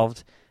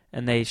involved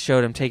and they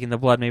showed him taking the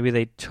blood, maybe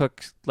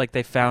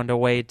they found a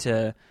way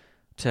to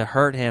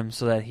hurt him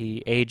so that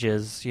he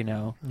ages,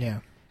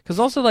 Yeah. Because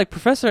also, like,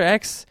 Professor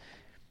X,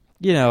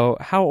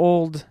 how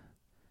old...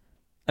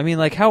 I mean,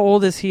 like, how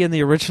old is he in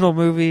the original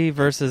movie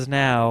versus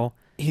now?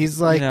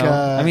 He's like...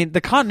 I mean, the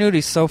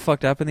continuity's so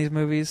fucked up in these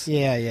movies.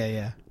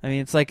 Yeah. I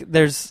mean, it's like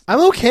there's...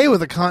 I'm okay with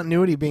the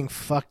continuity being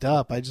fucked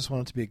up. I just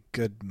want it to be a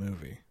good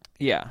movie.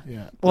 Yeah.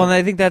 Well, and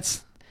I think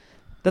that's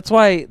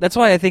why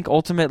I think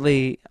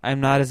ultimately I'm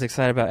not as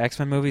excited about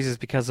X-Men movies is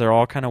because they're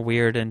all kind of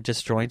weird and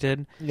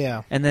disjointed.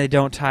 Yeah. And they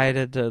don't tie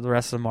it to the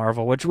rest of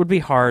Marvel, which would be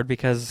hard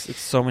because it's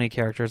so many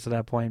characters at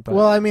that point. But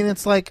well, I mean,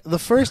 it's like the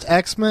first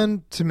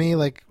X-Men to me,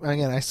 like,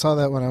 again, I saw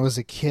that when I was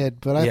a kid,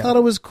 but I thought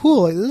it was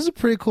cool. Like, this is a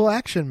pretty cool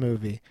action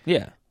movie.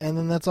 Yeah. And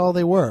then that's all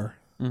they were.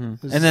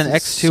 Mm-hmm. And then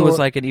X2 was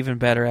like an even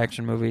better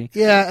action movie.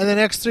 Yeah, and then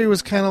X3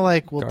 was kind of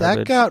like, well,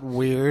 garbage. That got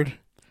weird.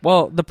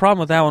 Well, the problem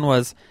with that one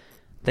was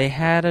they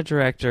had a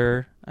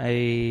director,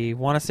 I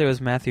want to say it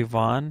was Matthew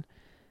Vaughn,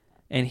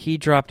 and he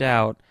dropped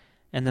out,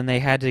 and then they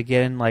had to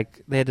get in,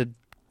 like, they had to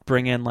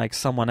bring in, like,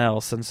 someone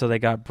else, and so they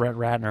got Brett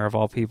Ratner, of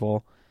all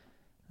people.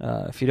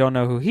 If you don't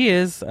know who he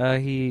is,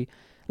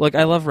 look,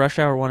 I love Rush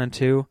Hour 1 and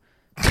 2,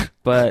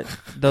 but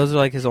those are,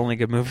 like, his only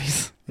good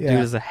movies. The dude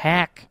is a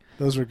hack.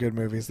 Those were good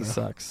movies, though. He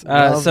sucks.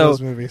 Love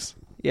those movies.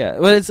 Yeah,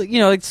 well, it's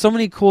like so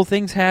many cool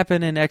things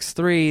happen in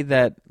X3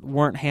 that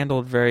weren't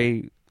handled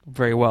very,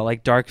 very well,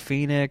 like Dark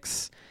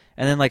Phoenix,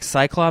 and then like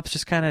Cyclops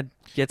just kind of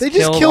gets killed. They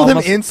just killed him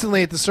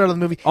instantly at the start of the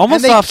movie,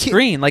 almost off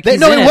screen. Like it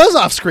was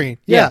off screen.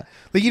 Yeah,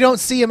 like you don't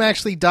see him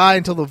actually die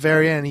until the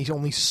very end. He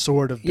only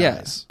sort of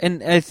dies.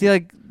 And I feel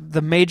like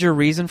the major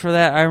reason for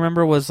that I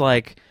remember was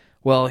like,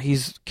 well,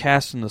 he's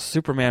cast in the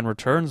Superman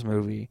Returns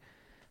movie.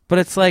 But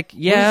it's like,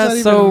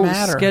 so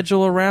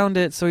schedule around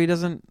it so he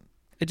doesn't...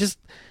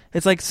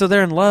 It's like, so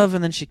they're in love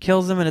and then she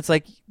kills him and it's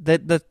like,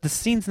 the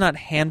scene's not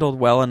handled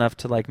well enough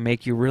to like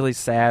make you really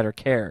sad or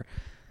care.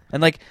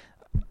 And like,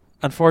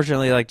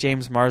 unfortunately, like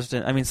James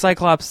Marsden... I mean,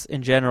 Cyclops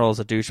in general is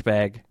a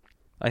douchebag.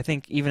 I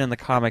think even in the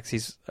comics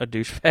he's a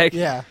douchebag.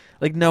 Yeah.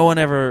 Like no one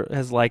ever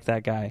has liked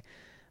that guy.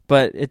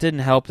 But it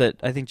didn't help that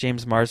I think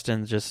James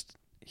Marsden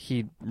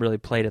he really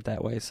played it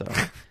that way, so...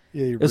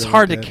 it was really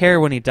hard to care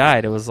when he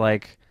died. It was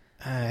like...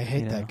 I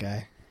hate that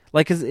guy.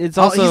 Like, 'cause it's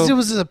also... He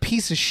was a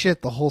piece of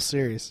shit the whole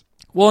series.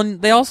 Well, and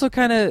they also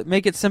kind of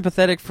make it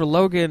sympathetic for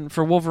Logan,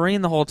 for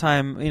Wolverine the whole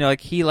time.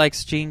 Like, he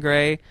likes Jean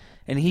Grey,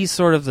 and he's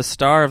sort of the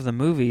star of the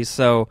movie,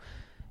 so,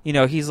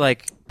 he's,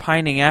 like,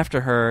 pining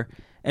after her.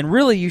 And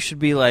really, you should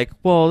be like,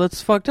 well,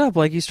 that's fucked up.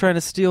 Like, he's trying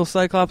to steal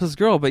Cyclops'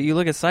 girl. But you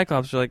look at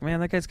Cyclops, you're like, man,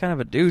 that guy's kind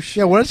of a douche.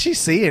 Yeah, what did she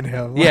see in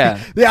him?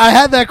 Yeah. I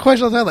had that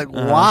question all the time, like,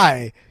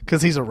 why?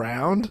 Because he's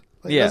around?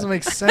 Like, it doesn't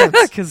make sense.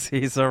 Because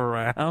he's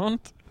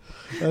around.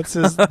 That's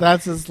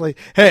his like,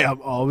 hey,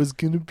 I'm always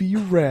gonna be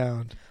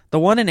around. The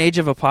one in Age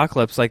of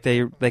Apocalypse, like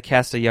they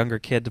cast a younger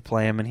kid to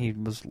play him, and he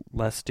was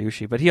less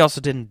douchey, but he also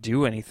didn't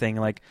do anything.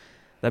 Like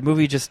that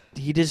movie,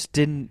 he just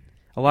didn't.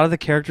 A lot of the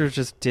characters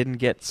just didn't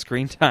get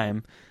screen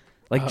time.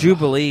 Like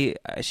Jubilee,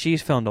 she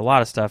filmed a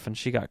lot of stuff, and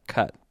she got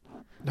cut.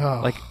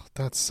 Oh, like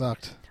that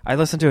sucked. I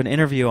listened to an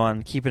interview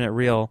on Keeping It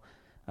Real,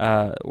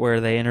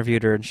 where they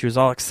interviewed her, and she was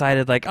all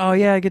excited, like, "Oh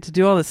yeah, I get to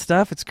do all this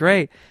stuff. It's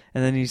great."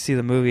 And then you see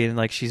the movie, and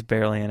like she's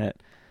barely in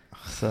it.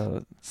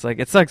 So it's like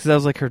it sucks. That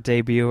was like her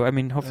debut. I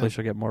mean, hopefully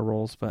she'll get more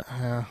roles, but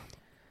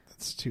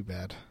that's too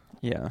bad.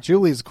 Yeah,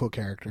 Julie's a cool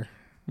character.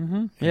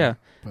 Mm-hmm. Yeah,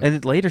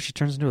 and later she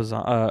turns into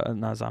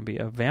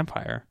a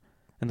vampire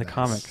in the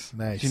comics.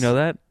 Nice. Did you know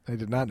that? I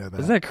did not know that.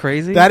 Isn't that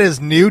crazy? That is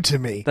new to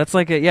me. That's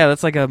like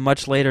a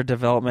much later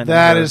development.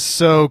 That is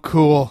so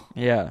cool.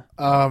 Yeah.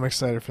 Oh, I'm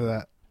excited for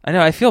that. I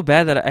know. I feel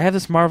bad that I have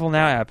this Marvel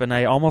Now app and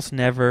I almost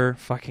never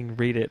fucking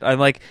read it.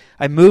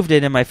 I moved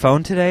it in my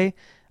phone today.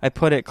 I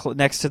put it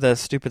next to the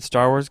stupid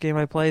Star Wars game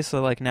I play,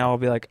 so like now I'll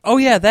be like, oh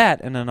yeah,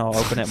 that, and then I'll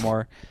open it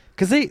more.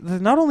 Because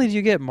not only do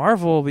you get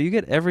Marvel, but you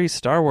get every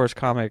Star Wars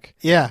comic.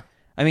 Yeah.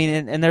 I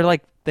mean, and they're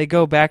like, they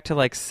go back to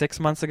like 6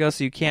 months ago,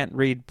 so you can't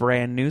read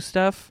brand new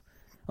stuff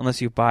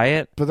unless you buy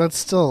it. But that's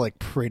still like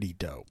pretty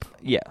dope.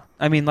 Yeah.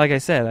 I mean, like I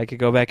said, I could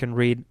go back and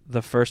read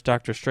the first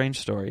Doctor Strange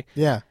story.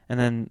 Yeah. And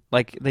then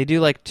like they do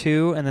like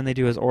 2 and then they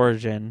do his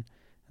origin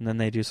and then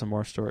they do some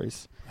more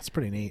stories. That's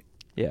pretty neat.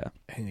 Yeah.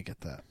 I need to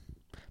get that.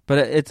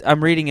 But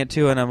I'm reading it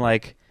too and I'm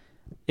like,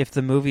 if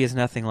the movie is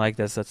nothing like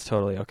this, that's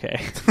totally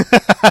okay.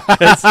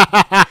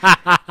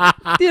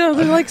 They're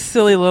like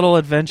silly little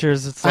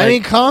adventures. It's like, I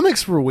mean,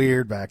 comics were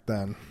weird back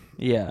then.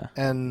 Yeah.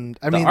 And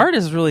the art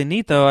is really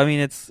neat though. I mean,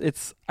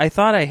 it's I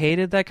thought I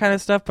hated that kind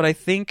of stuff, but I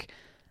think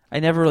I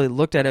never really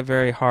looked at it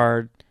very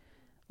hard.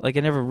 Like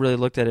I never really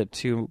looked at it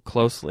too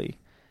closely.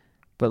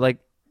 But like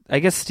I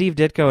guess Steve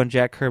Ditko and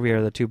Jack Kirby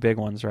are the 2 big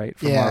ones, right?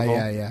 For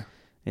Marvel.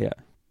 Yeah.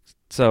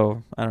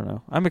 So, I don't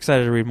know. I'm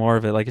excited to read more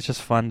of it. Like it's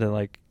just fun to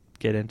like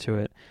get into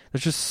it.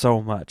 There's just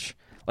so much.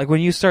 Like when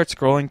you start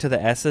scrolling to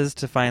the S's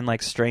to find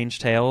like Strange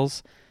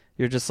Tales,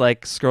 you're just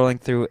like scrolling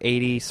through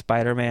 80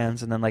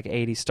 Spider-Mans and then like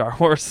 80 Star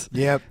Wars.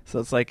 Yep. So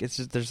it's like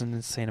there's an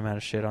insane amount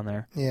of shit on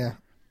there. Yeah.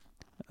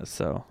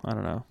 So I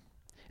don't know.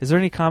 Are there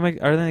any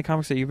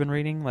comics that you've been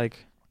reading?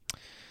 Like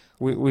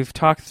we've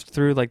talked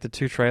through like the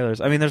 2 trailers.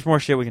 I mean, there's more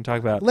shit we can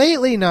talk about.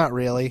 Lately, not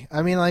really.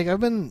 I mean, like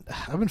I've been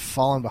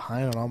falling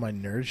behind on all my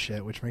nerd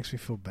shit, which makes me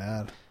feel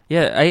bad.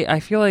 Yeah, I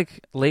feel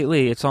like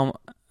lately it's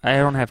all. I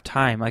don't have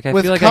time. Like I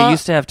feel like I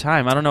used to have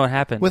time. I don't know what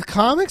happened. With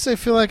comics, I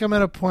feel like I'm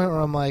at a point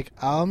where I'm like,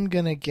 I'm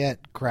gonna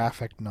get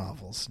graphic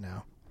novels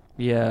now.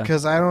 Yeah.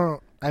 Because I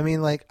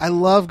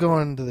love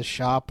going to the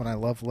shop and I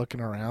love looking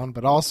around,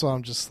 but also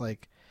I'm just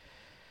like,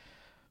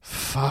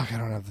 fuck, I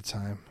don't have the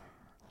time.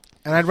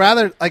 And I'd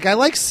rather, like, I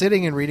like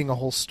sitting and reading a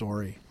whole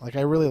story. Like,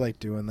 I really like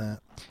doing that.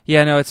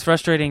 Yeah, no, it's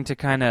frustrating to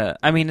kind of.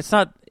 I mean, it's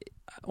not.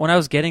 When I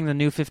was getting the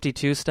New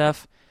 52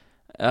 stuff.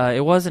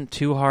 It wasn't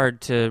too hard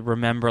to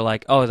remember,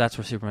 like, oh, that's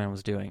what Superman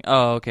was doing.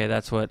 Oh, okay,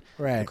 that's what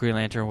Green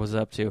Lantern was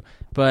up to.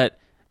 But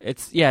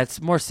it's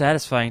more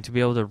satisfying to be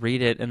able to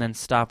read it and then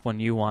stop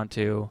when you want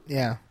to.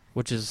 Yeah.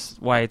 Which is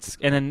why it's...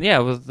 And then, yeah,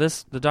 with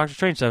the Doctor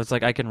Strange stuff, it's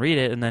like I can read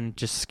it and then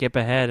just skip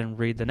ahead and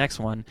read the next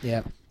one.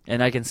 Yeah.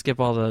 And I can skip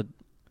all the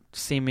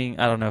seeming...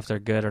 I don't know if they're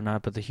good or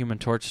not, but the Human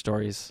Torch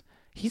stories.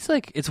 He's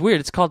like... It's weird.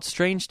 It's called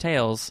Strange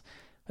Tales...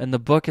 And the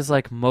book is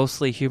like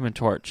mostly Human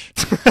Torch.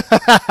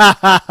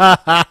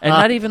 And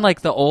not even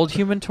like the old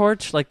Human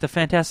Torch, like the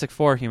Fantastic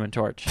Four Human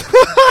Torch.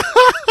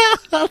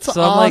 That's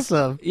so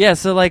awesome.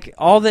 So like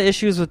all the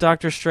issues with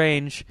Doctor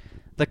Strange,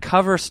 the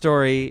cover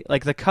story,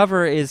 like the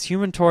cover is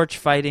Human Torch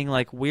fighting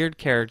like weird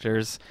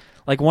characters.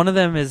 Like one of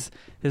them is,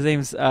 his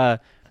name's, oh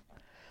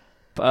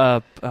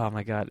my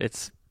god,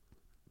 it's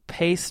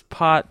Paste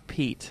Pot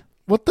Pete.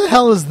 What the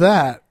hell is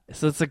that?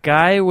 So it's a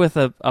guy with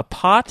a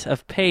pot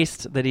of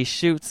paste that he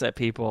shoots at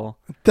people.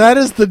 That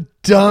is the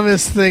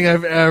dumbest thing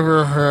I've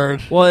ever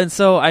heard. Well, and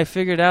so I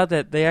figured out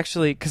that they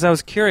actually... Because I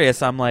was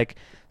curious. I'm like,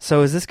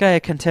 so is this guy a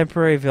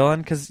contemporary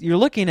villain? Because you're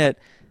looking at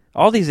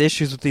all these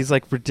issues with these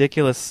like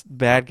ridiculous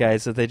bad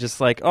guys that they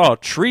just like, oh,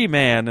 Tree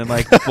Man and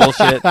like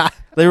bullshit.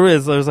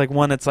 There's like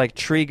one that's like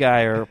Tree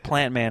Guy or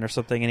Plant Man or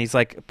something, and he's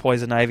like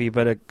Poison Ivy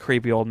but a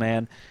creepy old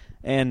man.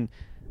 And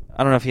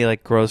I don't know if he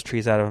like grows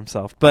trees out of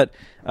himself. But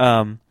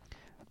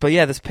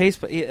yeah, this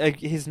paste.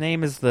 His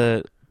name is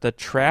the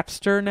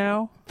Trapster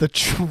now.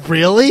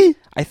 Really?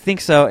 I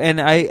think so. And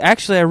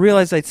I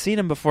realized I'd seen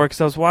him before because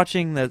I was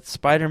watching the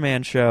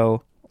Spider-Man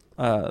show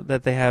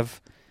that they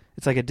have.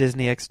 It's like a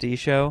Disney XD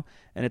show,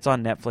 and it's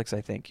on Netflix.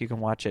 I think you can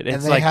watch it.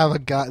 And they have a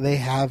guy. They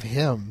have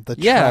him, the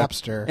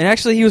Trapster. And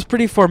actually, he was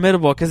pretty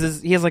formidable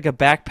because he has like a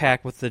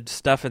backpack with the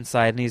stuff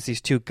inside, and he has these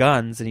 2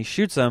 guns, and he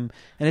shoots them,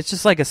 and it's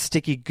just like a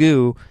sticky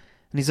goo,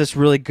 and he's just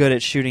really good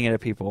at shooting it at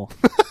people.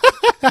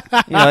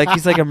 Like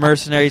he's like a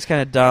mercenary. He's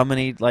kind of dumb, and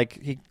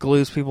he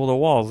glues people to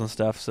walls and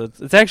stuff. So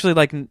it's actually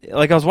like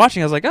I was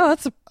watching, I was like, oh,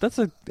 that's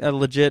a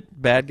legit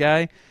bad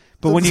guy.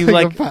 But when you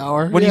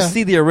you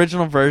see the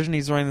original version,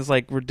 he's wearing this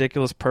like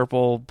ridiculous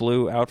purple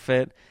blue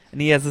outfit,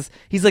 and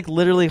he's like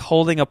literally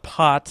holding a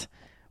pot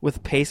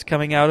with paste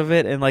coming out of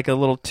it, and like a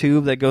little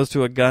tube that goes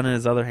to a gun in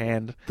his other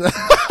hand.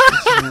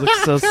 It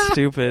looks so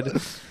stupid.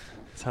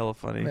 It's hella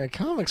funny. Man,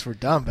 comics were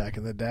dumb back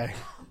in the day.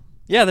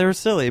 Yeah, they were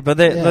silly, but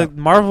the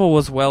Marvel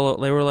was they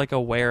were like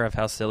aware of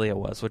how silly it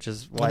was, which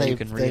is why you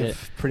can read it.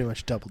 They've pretty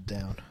much doubled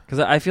down. Because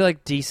I feel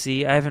like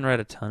DC, I haven't read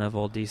a ton of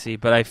old DC,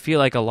 but I feel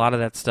like a lot of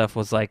that stuff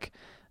was like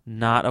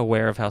not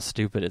aware of how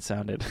stupid it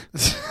sounded.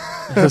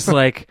 It was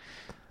like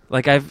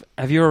have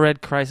you ever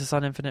read Crisis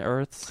on Infinite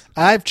Earths?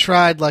 I've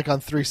tried like on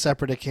 3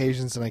 separate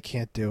occasions and I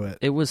can't do it.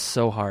 It was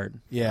so hard.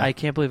 Yeah. I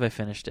can't believe I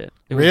finished it.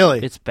 Really?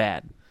 It's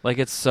bad. Like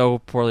it's so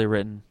poorly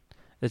written.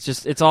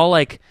 It's all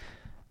like,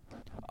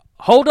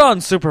 hold on,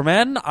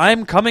 Superman,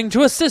 I'm coming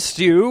to assist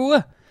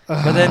you.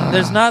 But then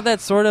there's not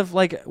that sort of,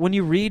 like, when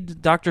you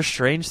read Doctor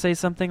Strange say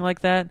something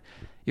like that,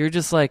 you're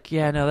just like,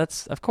 yeah, no,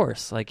 that's, of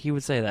course, like, he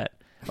would say that.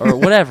 Or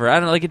whatever. I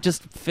don't know, like, it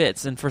just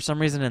fits. And for some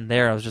reason in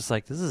there, I was just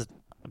like, this is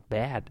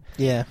bad.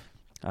 Yeah.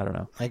 I don't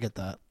know. I get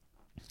that.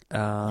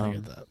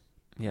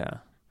 Yeah.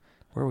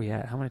 Where are we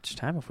at? How much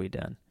time have we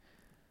done?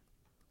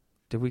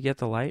 Did we get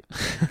the light?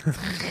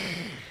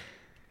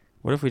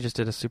 What if we just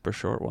did a super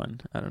short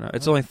one? I don't know.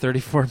 It's only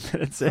 34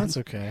 minutes in. That's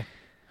okay.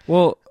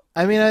 Well,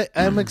 I mean,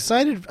 I'm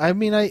excited. I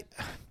mean,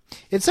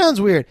 it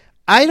sounds weird.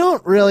 I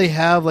don't really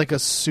have like a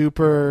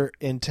super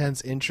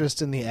intense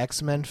interest in the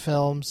X-Men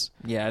films.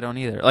 yeah, I don't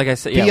either. Like I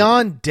said,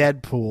 Beyond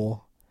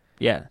Deadpool.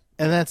 yeah.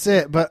 And that's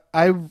it. But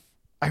I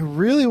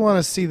really want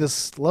to see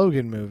this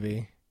Logan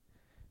movie.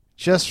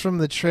 Just from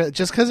the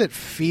just because it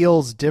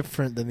feels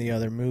different than the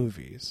other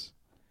movies.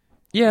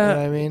 Yeah. You know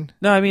what I mean?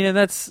 No, and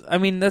that's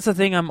the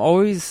thing. I'm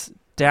always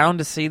down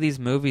to see these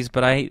movies,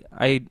 but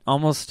I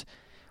almost,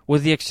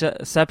 with the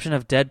exception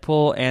of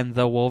Deadpool and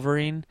the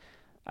Wolverine,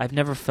 I've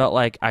never felt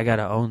like I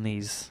gotta own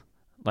these.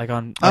 I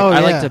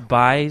like to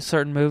buy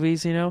certain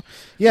movies, you know?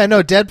 Yeah,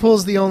 no,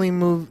 Deadpool's the only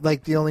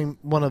the only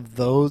one of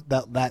those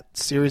that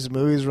series of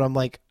movies where I'm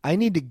like, I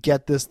need to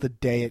get this the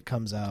day it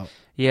comes out.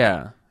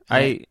 Yeah.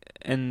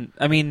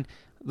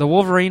 The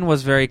Wolverine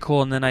was very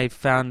cool, and then I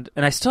found,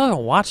 and I still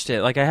haven't watched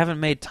it. Like, I haven't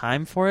made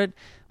time for it,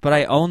 but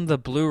I own the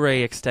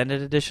Blu-ray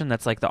extended edition.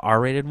 That's like the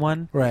R-rated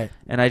one, right?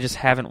 And I just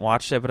haven't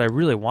watched it, but I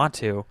really want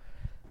to.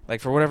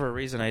 Like, for whatever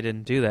reason, I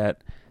didn't do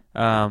that.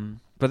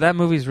 But that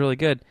movie's really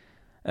good.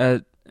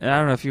 And I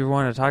don't know if you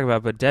want to talk about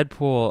it, but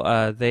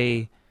Deadpool,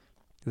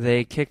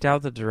 they kicked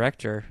out the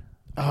director.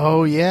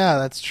 Oh yeah,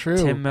 that's true.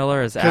 Tim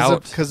Miller is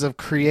out because of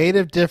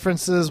creative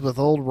differences with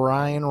old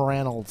Ryan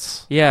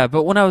Reynolds. Yeah,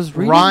 but when I was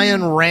reading,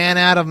 Ryan ran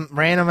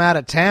him out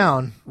of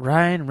town.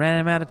 Ryan ran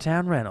him out of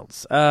town,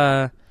 Reynolds.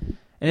 And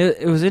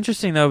it was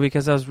interesting though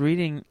because I was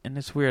reading, and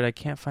it's weird. I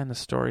can't find the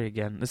story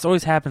again. This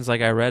always happens.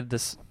 Like I read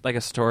this like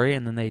a story,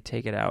 and then they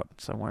take it out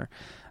somewhere.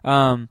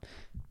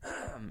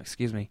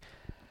 Excuse me.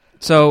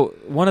 So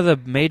one of the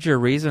major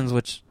reasons,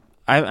 which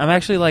I'm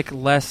actually like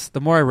less.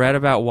 The more I read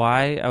about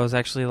why, I was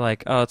actually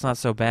like, oh, it's not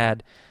so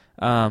bad.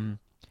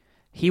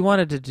 He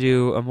wanted to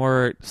do a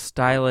more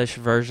stylish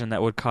version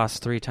that would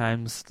cost 3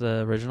 times the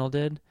original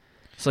did.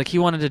 So like he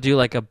wanted to do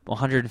like a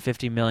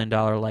 $150 million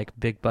like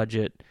big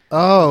budget.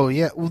 Oh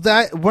yeah, well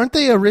that weren't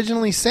they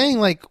originally saying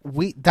like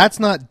that's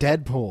not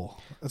Deadpool.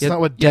 That's not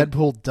what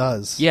Deadpool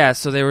does. Yeah,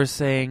 so they were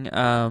saying.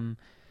 I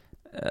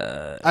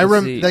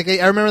remember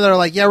they were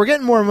like, yeah, we're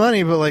getting more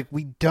money, but like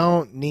we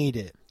don't need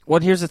it. Well,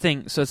 here's the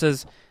thing. So it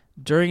says,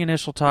 during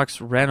initial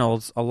talks,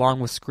 Reynolds, along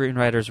with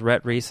screenwriters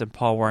Rhett Reese and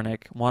Paul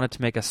Wernick, wanted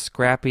to make a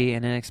scrappy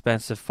and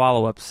inexpensive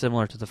follow-up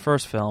similar to the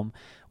first film,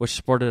 which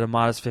sported a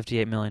modest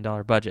 $58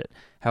 million budget.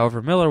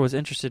 However, Miller was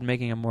interested in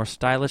making a more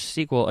stylish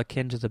sequel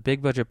akin to the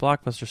big-budget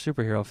blockbuster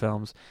superhero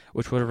films,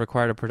 which would have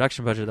required a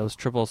production budget that was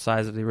triple the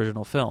size of the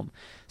original film.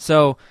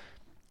 So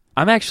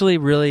I'm actually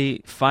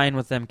really fine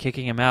with them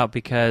kicking him out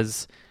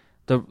because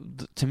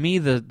to me,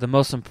 the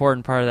most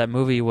important part of that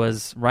movie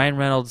was Ryan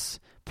Reynolds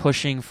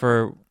pushing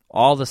for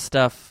all the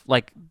stuff,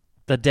 like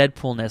the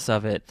Deadpoolness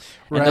of it,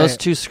 and right. Those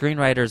two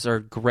screenwriters are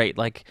great.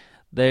 Like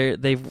they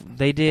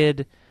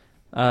did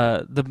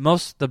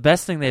the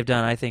best thing they've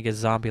done, I think,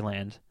 is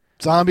Zombieland.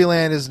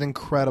 Zombieland is an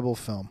incredible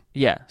film.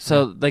 Yeah,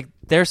 so like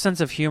their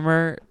sense of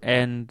humor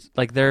and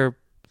like they're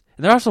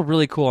also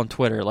really cool on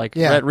Twitter. Like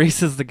Rhett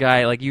Reese is the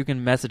guy. Like you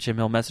can message him,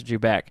 he'll message you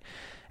back.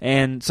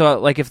 And so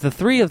like if the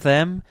three of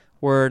them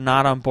were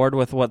not on board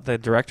with what the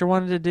director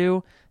wanted to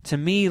do, to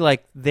me,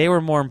 like, they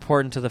were more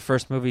important to the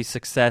first movie's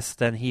success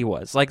than he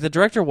was. Like, the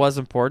director was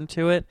important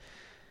to it,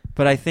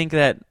 but I think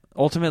that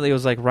ultimately it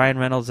was, like, Ryan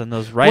Reynolds and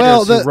those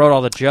writers who wrote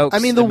all the jokes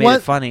that made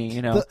it funny,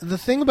 you know? The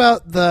thing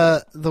about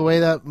the way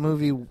that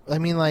movie, I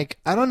mean, like,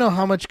 I don't know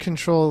how much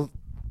control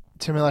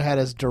Tim Miller had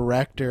as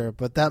director,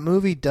 but that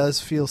movie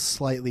does feel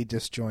slightly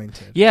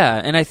disjointed.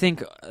 Yeah, and I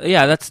think,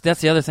 that's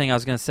the other thing I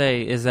was going to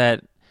say, is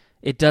that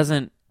it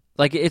doesn't,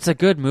 like, it's a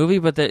good movie,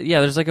 but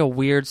there's like a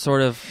weird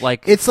sort of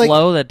like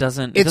flow that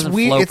doesn't. It's doesn't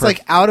weird. Flow it's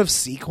like out of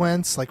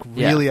sequence, like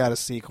really out of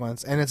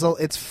sequence, and it's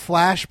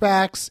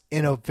flashbacks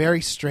in a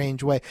very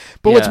strange way.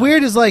 But what's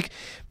weird is like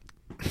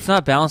it's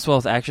not balanced well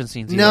with action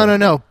scenes. Either.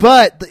 No.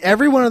 But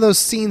every one of those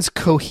scenes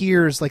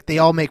coheres, like they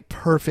all make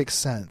perfect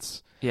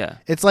sense. Yeah,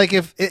 it's like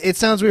if it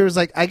sounds weird. It's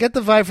like I get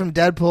the vibe from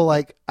Deadpool.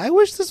 Like I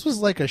wish this was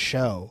like a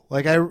show.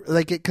 Like I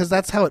like it because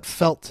that's how it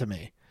felt to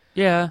me.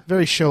 Yeah,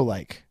 very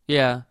show-like.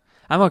 Yeah.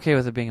 I'm okay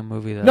with it being a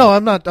movie, though. No,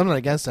 I'm not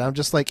against it. I'm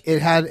just like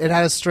it had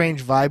a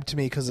strange vibe to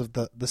me because of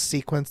the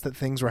sequence that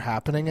things were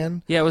happening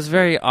in. Yeah, it was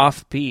very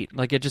offbeat.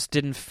 Like it just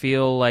didn't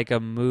feel like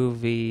a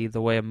movie the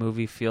way a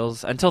movie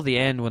feels until the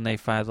end when they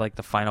find like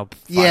the final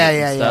fight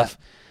and stuff.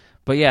 Yeah.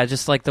 But yeah,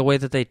 just like the way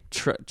that they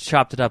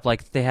chopped it up.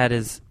 Like they had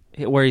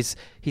where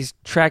he's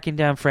tracking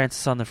down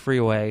Francis on the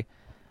freeway,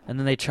 and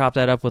then they chopped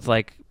that up with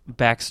like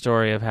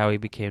backstory of how he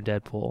became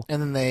Deadpool.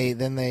 And then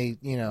they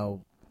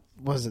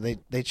what was it?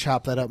 They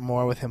chopped that up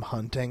more with him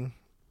hunting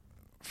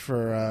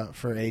for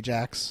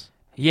Ajax.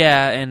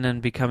 Yeah, and then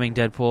becoming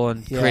Deadpool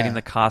and creating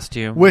the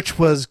costume, which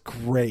was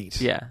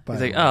great. Yeah,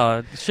 he's like,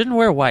 oh, shouldn't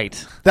wear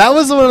white. That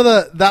was one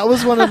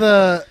of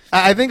the.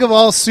 I think of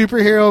all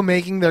superhero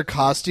making their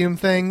costume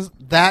things.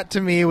 That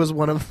to me was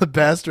one of the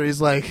best. Where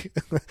he's like,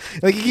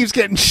 like he keeps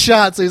getting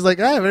shot, so he's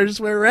like, I better just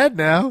wear red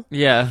now.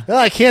 Yeah,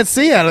 I can't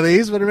see out of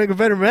these. Better make a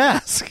better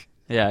mask.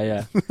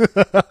 Yeah.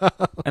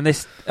 And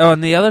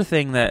and the other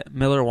thing that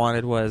Miller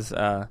wanted was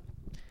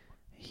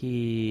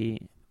he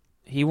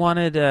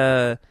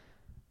wanted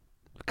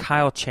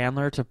Kyle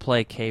Chandler to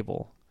play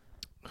Cable.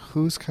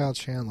 Who's Kyle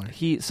Chandler?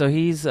 He's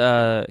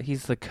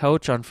the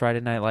coach on Friday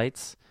Night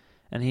Lights,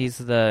 and he's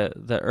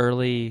the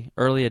early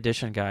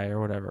edition guy or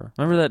whatever.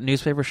 Remember that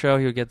newspaper show?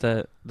 He would get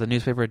the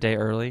newspaper a day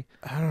early.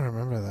 I don't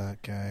remember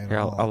that guy at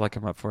all. I'll look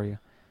him up for you.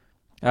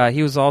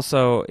 He was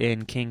also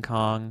in King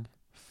Kong.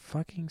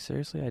 Fucking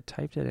seriously, I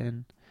typed it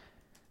in.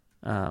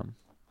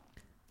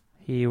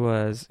 He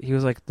was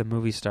like the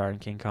movie star in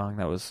King Kong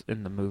that was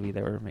in the movie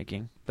they were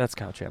making. That's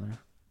Kyle Chandler.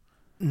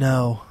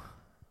 No.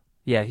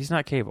 Yeah, he's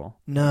not Cable.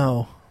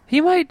 No.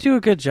 He might do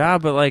a good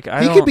job, but like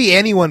he could be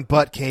anyone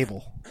but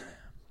Cable.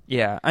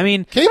 Yeah, I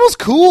mean, Cable's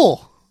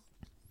cool.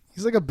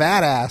 He's like a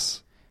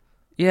badass.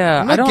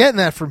 Yeah, I'm not getting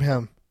that from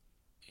him.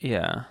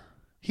 Yeah,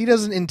 he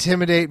doesn't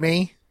intimidate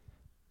me.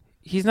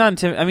 He's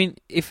not I mean,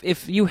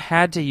 if you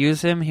had to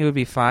use him, he would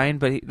be fine.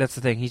 But that's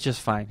the thing; he's just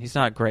fine. He's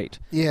not great.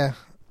 Yeah.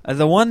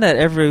 The one that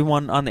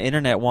everyone on the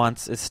internet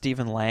wants is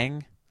Stephen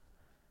Lang.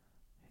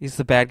 He's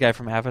the bad guy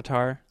from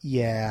Avatar.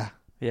 Yeah.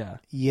 Yeah.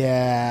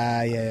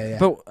 Yeah.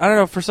 But I don't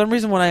know. For some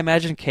reason, when I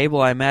imagine Cable,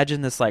 I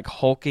imagine this like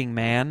hulking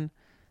man,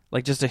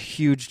 like just a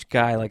huge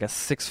guy, like a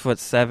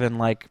 6'7",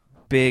 like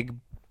big,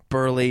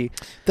 burly.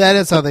 That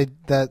is how they.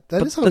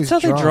 That's how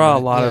they draw a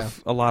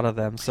lot of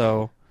them.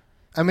 So.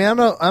 I mean,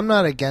 I'm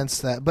not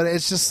against that, but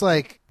it's just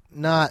like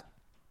not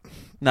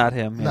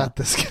him. Yeah. Not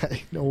this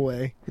guy. No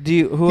way. Who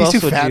He's else too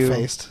would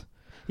fat-faced.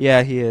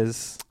 Yeah, he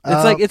is.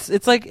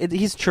 It's like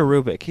he's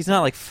cherubic. He's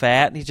not like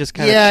fat. He's just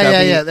kind of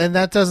chubby. Yeah. And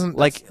that doesn't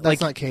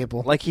that's not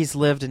Cable. Like he's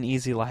lived an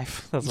easy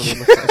life. That's what he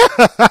looks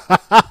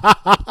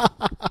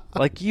like.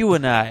 Like you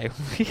and I,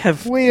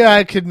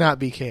 I could not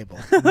be Cable.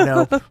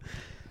 No.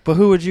 But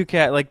who would you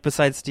like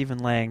besides Stephen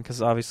Lang?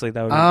 Because obviously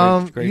that would be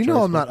a great you know,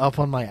 choice I'm not up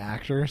on my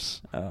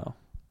actors. Oh.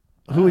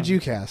 Who would you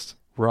cast?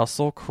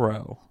 Russell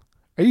Crowe.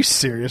 Are you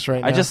serious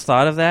right now? I just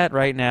thought of that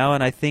right now,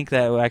 and I think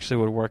that actually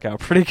would work out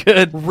pretty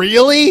good.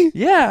 Really?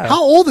 Yeah.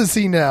 How old is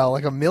he now?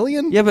 Like $1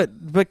 million? Yeah,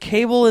 but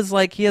Cable is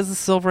like, he has the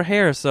silver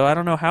hair, so I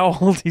don't know how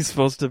old he's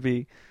supposed to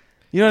be.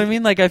 You know what I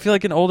mean? Like, I feel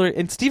like an older...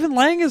 And Stephen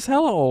Lang is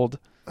hella old.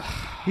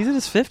 He's in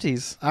his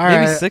 50s.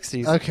 Maybe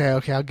 60s. Okay,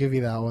 I'll give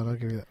you that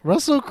one.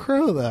 Russell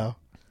Crowe, though.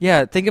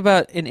 Yeah, think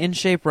about an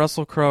in-shape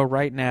Russell Crowe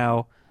right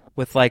now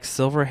with, like,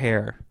 silver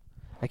hair.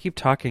 I keep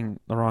talking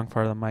the wrong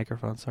part of the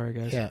microphone. Sorry,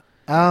 guys. Yeah.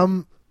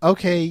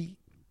 Okay.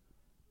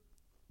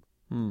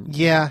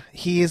 Yeah,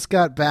 he's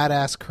got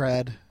badass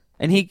cred.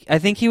 And I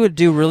think he would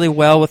do really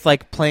well with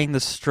like playing the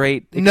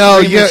straight.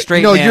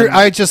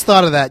 I just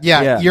thought of that.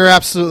 Yeah, you're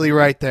absolutely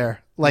right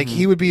there. Like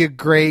he would be a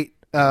great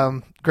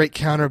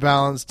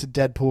counterbalance to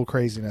Deadpool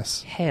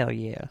craziness. Hell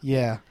yeah.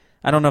 Yeah.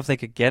 I don't know if they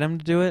could get him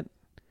to do it.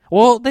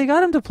 Well, they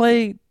got him to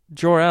play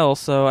Jor-El,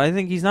 so I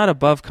think he's not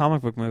above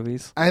comic book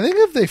movies. I think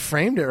if they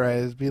framed it right,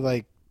 it'd be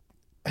like,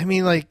 I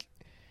mean, like,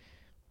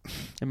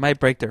 it might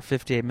break their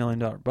 $58 million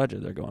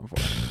budget they're going for.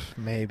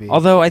 Maybe.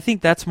 Although I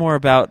think that's more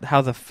about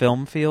how the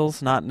film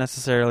feels, not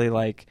necessarily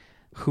like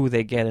who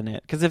they get in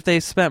it. Because if they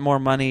spent more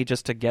money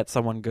just to get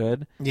someone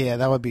good, yeah,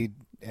 that would be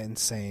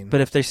insane.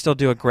 But if they still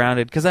do a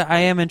grounded, because I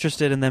am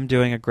interested in them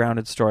doing a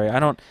grounded story.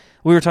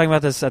 We were talking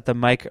about this at the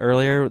mic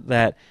earlier,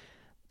 that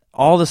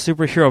all the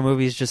superhero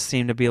movies just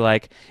seem to be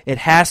like, it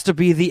has to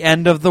be the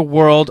end of the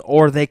world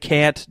or they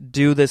can't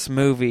do this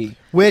movie.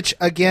 Which,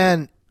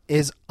 again,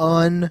 is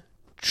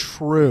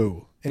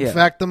untrue. In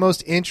fact, the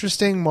most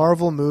interesting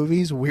Marvel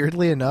movies,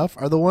 weirdly enough,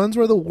 are the ones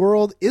where the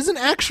world isn't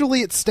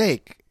actually at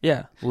stake.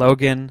 Yeah.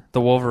 Logan,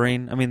 the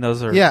Wolverine. I mean,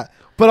 those are... Yeah.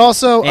 But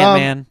also...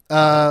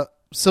 Ant-Man.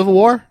 Civil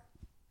War?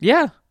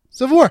 Yeah.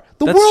 Civil War.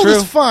 That's world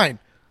is fine.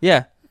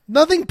 Yeah.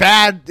 Nothing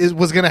bad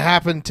was going to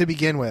happen to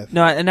begin with.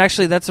 No, and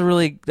actually, that's a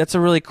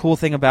really cool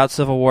thing about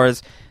Civil War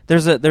is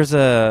there's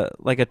a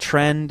like a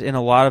trend in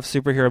a lot of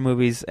superhero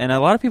movies, and a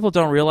lot of people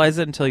don't realize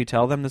it until you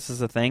tell them this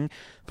is a thing.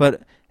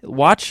 But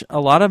watch a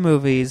lot of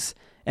movies,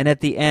 and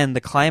at the end,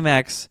 the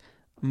climax,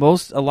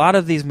 a lot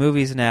of these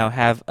movies now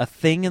have a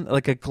thing,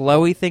 like a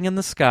glowy thing in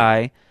the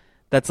sky,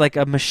 that's like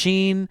a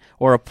machine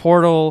or a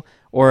portal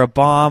or a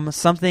bomb.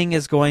 Something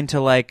is going to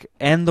like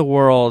end the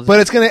world, but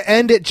it's going to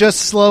end it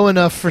just slow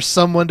enough for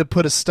someone to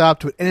put a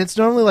stop to it. And it's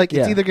normally like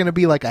it's either going to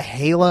be like a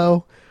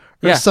halo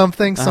or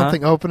something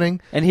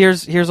opening. And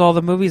here's all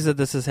the movies that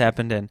this has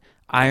happened in: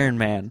 Iron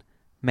Man,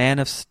 Man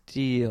of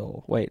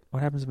Steel. Wait,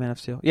 what happens to Man of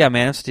Steel? Yeah,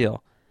 Man of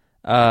Steel.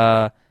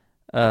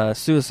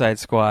 Suicide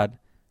Squad,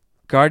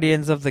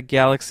 Guardians of the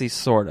Galaxy,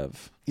 sort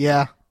of.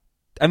 Yeah.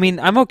 I mean,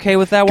 I'm okay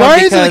with that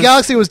Guardians of the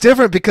Galaxy was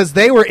different because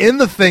they were in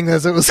the thing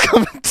as it was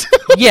coming to.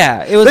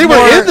 Yeah, it was. They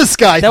were in the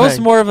sky. That was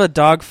more of a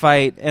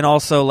dogfight and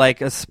also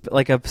like a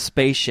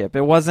spaceship.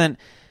 It wasn't.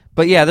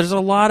 But yeah, there's a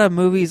lot of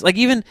movies, like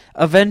even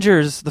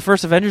Avengers. The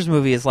first Avengers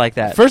movie is like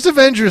that. First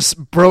Avengers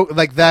broke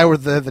like that were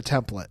the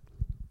template.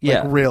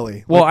 Yeah, like,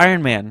 really. Well, like,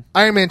 Iron Man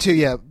too.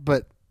 Yeah,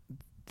 but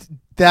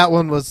that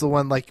one was the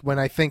one like when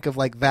I think of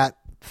like that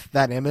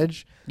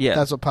image. Yeah,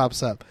 that's what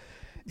pops up.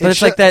 But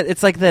it's like that.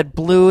 It's like that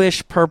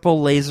bluish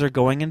purple laser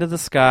going into the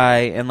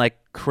sky and like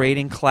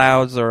creating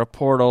clouds or a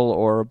portal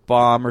or a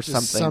bomb or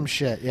something. Some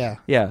shit, yeah.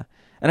 Yeah.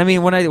 And I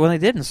mean, when they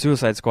did in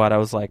Suicide Squad, I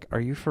was like, "Are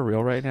you for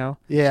real right now?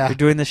 Yeah. You're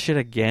doing this shit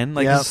again?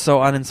 Like, this is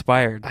so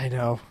uninspired. I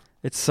know.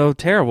 It's so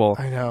terrible.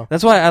 I know.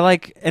 That's why I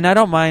like, and I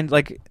don't mind,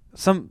 like,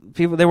 some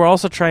people, they were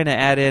also trying to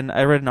add in,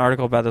 I read an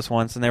article about this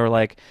once, and they were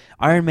like,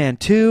 Iron Man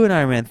 2 and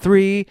Iron Man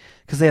 3,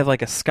 because they have,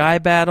 like, a sky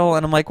battle,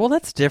 and I'm like, well,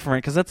 that's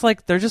different, because that's,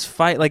 like, they're just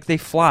like, they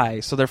fly,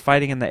 so they're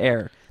fighting in the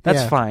air.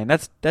 That's fine.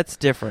 That's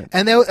different.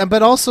 And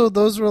but also,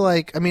 those were,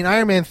 like, I mean,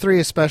 Iron Man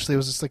 3 especially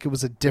was just, like, it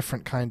was a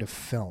different kind of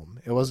film.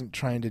 It wasn't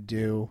trying to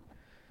do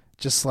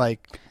just,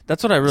 like...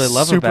 That's what I really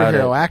love about it.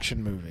 Superhero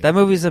action movie. That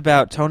movie's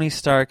about Tony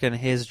Stark and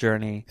his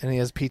journey. And he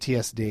has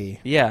PTSD.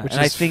 Yeah. Which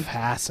and is I think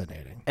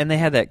fascinating. And they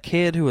had that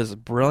kid who was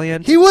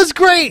brilliant. He was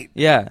great!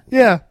 Yeah.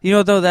 Yeah. You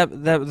know, though, that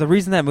the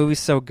reason that movie's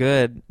so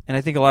good, and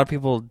I think a lot of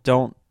people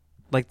don't,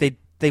 like,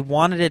 they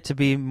wanted it to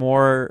be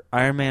more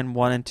Iron Man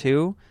 1 and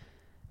 2,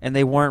 and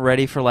they weren't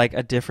ready for, like,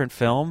 a different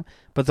film.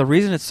 But the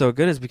reason it's so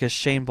good is because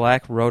Shane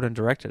Black wrote and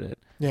directed it.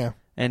 Yeah.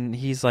 And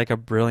he's, like, a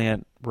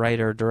brilliant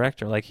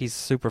writer-director. Like, he's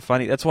super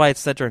funny. That's why it's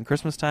set during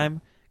Christmas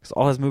time, because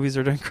all his movies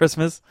are during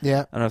Christmas.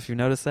 Yeah. I don't know if you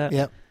noticed that.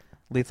 Yep.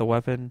 Lethal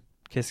Weapon,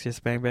 Kiss Kiss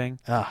Bang Bang.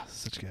 Ah,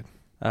 such good.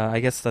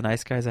 I guess The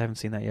Nice Guys, I haven't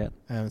seen that yet.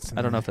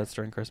 I don't know if that's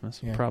during Christmas.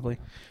 Yeah. Probably.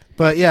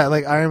 But, yeah,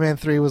 like, Iron Man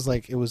 3 was,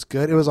 like, it was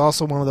good. It was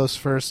also one of those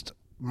first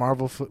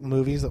Marvel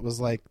movies that was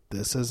like,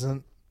 this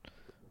isn't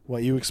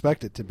what you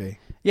expect it to be.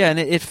 Yeah, and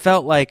it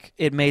felt like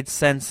it made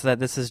sense that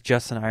this is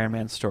just an Iron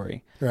Man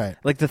story. Right.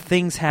 Like, the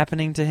things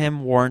happening to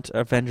him weren't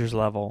Avengers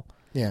level.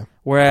 Yeah.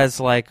 Whereas,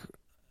 like,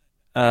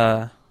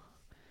 I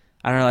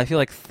don't know, I feel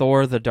like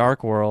Thor: The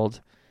Dark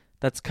World,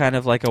 that's kind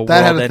of like a world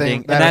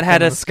ending. And that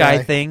had a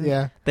sky thing.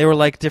 Yeah. They were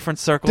like different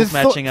circles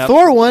matching up.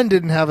 Thor 1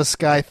 didn't have a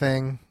sky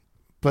thing,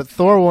 but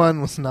Thor 1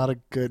 was not a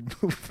good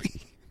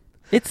movie.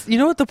 It's, you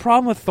know what the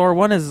problem with Thor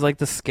 1 is, like,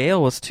 the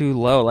scale was too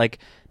low. Like,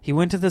 he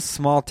went to this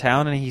small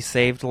town and he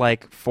saved,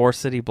 like, 4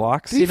 city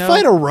blocks. Did he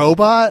fight a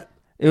robot?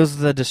 It was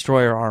the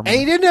Destroyer armor. And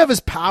he didn't have his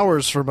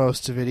powers for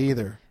most of it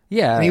either.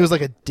 Yeah. And he was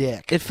like a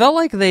dick. It felt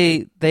like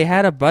they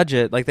had a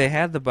budget. Like, they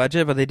had the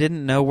budget, but they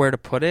didn't know where to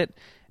put it.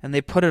 And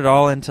they put it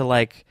all into,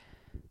 like,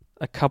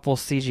 a couple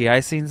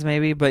CGI scenes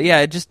maybe. But, yeah,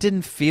 it just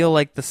didn't feel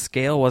like the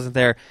scale wasn't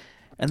there.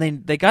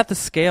 And they got the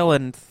scale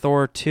in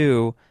Thor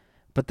 2,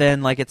 but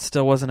then, like, it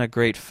still wasn't a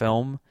great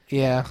film.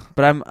 Yeah.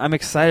 But I'm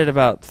excited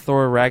about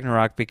Thor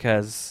Ragnarok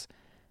because,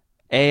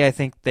 I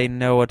think they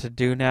know what to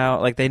do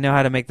now. Like, they know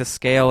how to make the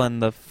scale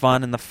and the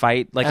fun and the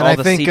fight, like, and all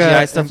the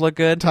CGI stuff look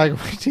good. Taika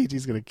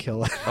Waititi's going to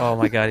kill it. Oh,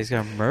 my God, he's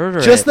going to murder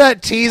it. Just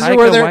that teaser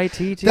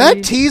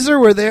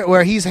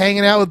where he's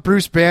hanging out with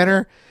Bruce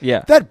Banner.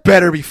 Yeah. That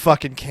better be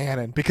fucking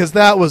canon because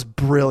that was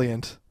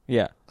brilliant.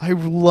 Yeah. I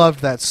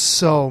loved that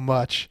so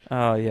much.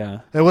 Oh,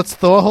 yeah. And what's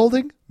Thor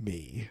holding?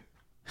 Me.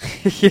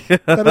 Yeah.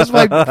 That is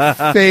my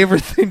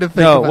favorite thing to think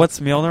about. No, what's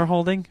Mjolnir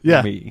holding?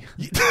 Yeah. Me.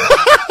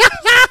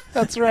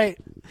 That's right.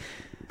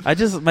 My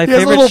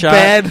favorite shot.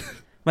 Bed.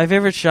 My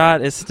favorite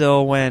shot is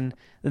still when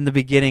in the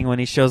beginning when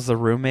he shows the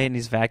roommate and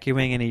he's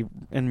vacuuming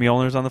and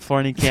Mjolnir's on the floor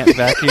and he can't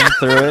vacuum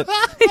through it.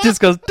 He just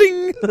goes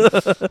ding.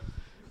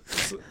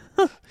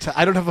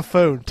 I don't have a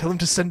phone. Tell him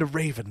to send a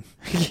raven.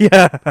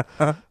 Yeah.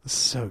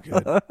 So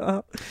good.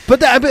 But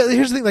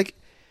here's the thing, like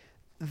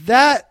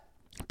that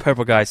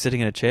purple guy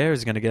sitting in a chair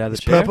is going to get out of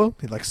the chair. Purple.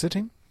 He likes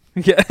sitting.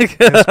 Yeah. He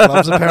has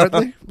gloves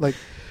apparently. Like.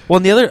 Well,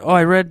 and the other. Oh,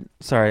 I read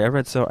so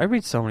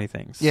many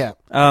things. Yeah.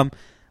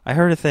 I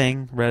read a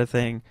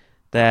thing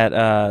that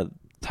Taika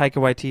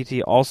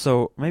Waititi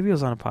also, maybe it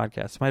was on a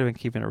podcast, might have been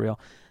Keeping It Real,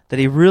 that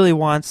he really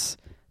wants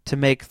to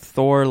make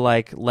Thor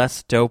like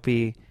less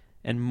dopey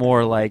and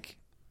more like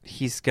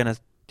he's the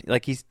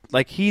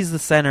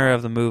center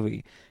of the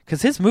movie.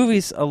 Because his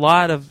movies, a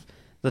lot of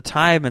the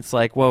time, it's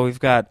like, well, we've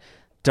got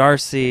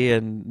Darcy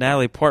and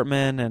Natalie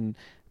Portman and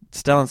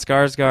Stellan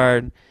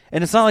Skarsgård.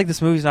 And it's not like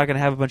this movie's not going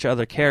to have a bunch of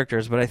other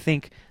characters, but I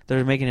think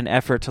they're making an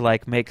effort to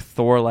like make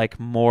Thor like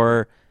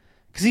more,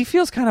 because he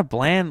feels kind of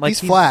bland. Like he's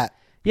flat.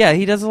 Yeah,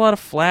 he does a lot of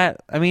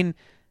flat. I mean,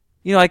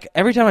 you know, like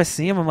every time I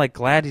see him, I'm like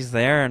glad he's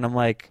there, and I'm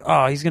like,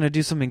 oh, he's going to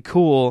do something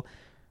cool,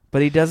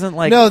 but he doesn't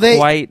like. No,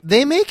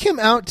 they make him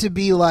out to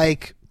be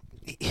like.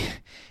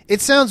 It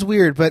sounds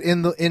weird, but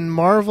in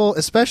Marvel,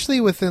 especially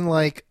within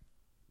like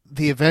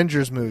the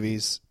Avengers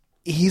movies,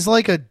 he's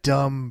like a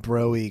dumb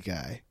bro-y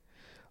guy.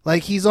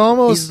 Like he's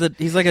almost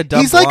he's like a dumb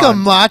he's blonde. Like a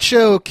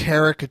macho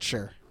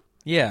caricature.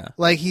 Yeah.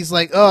 Like he's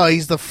like, oh,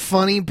 he's the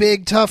funny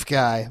big tough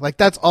guy. Like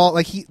that's all.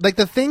 Like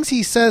the things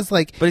he says,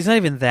 like. But he's not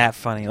even that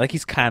funny. Like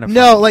he's kind of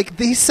no. Funny. Like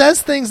he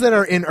says things that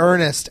are in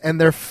earnest, and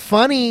they're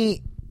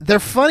funny. They're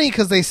funny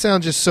because they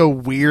sound just so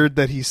weird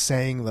that he's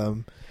saying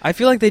them. I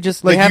feel like they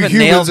like, haven't you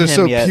nailed humans are him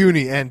so yet.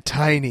 puny and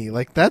tiny.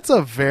 Like, that's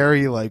a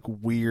very, like,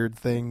 weird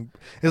thing.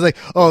 It's like,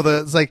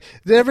 it's like,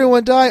 did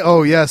everyone die?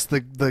 Oh, yes,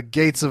 the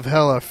gates of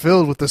hell are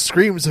filled with the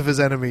screams of his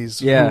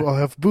enemies. Yeah. Who all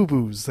have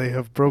boo-boos. They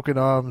have broken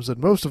arms, and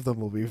most of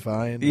them will be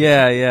fine.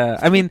 Yeah.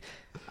 I mean,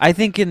 I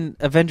think in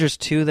Avengers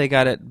 2 they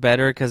got it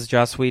better because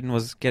Joss Whedon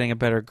was getting a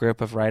better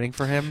grip of writing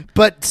for him.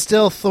 But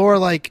still, Thor,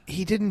 like,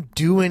 he didn't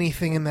do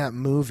anything in that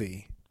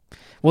movie.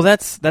 Well,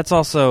 that's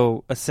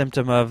also a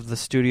symptom of the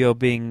studio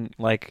being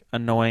like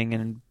annoying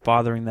and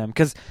bothering them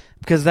because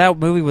that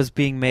movie was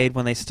being made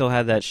when they still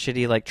had that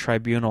shitty like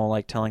tribunal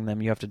like telling them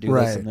you have to do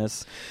this and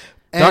this.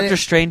 And Doctor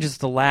Strange is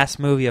the last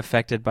movie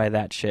affected by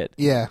that shit.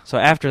 Yeah. So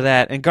after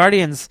that, and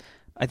Guardians,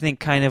 I think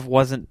kind of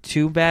wasn't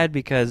too bad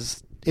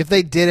because if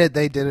they did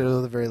it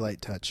with a very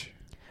light touch.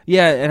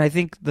 Yeah, and I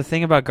think the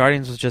thing about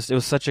Guardians was just it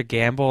was such a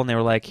gamble, and they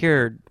were like,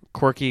 "Here,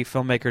 quirky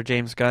filmmaker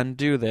James Gunn,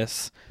 do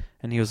this."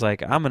 And he was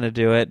like, I'm going to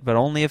do it, but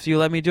only if you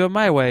let me do it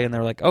my way. And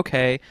they're like,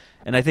 okay.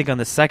 And I think on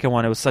the second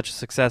one, it was such a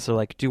success. They're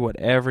like, do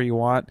whatever you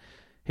want.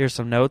 Here's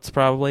some notes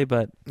probably,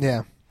 but...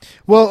 Yeah.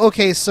 Well,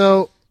 okay,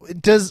 so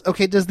do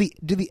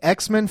the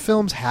X-Men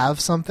films have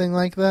something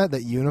like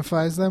that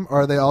unifies them?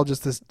 Or are they all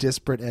just this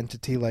disparate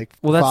entity like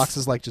Fox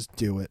is like, just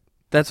do it?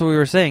 That's what we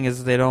were saying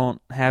is they don't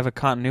have a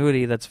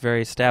continuity that's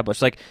very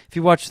established. Like, if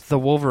you watch The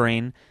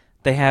Wolverine,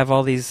 they have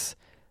all these...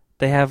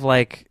 They have,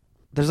 like...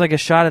 There's, like, a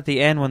shot at the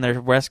end when they're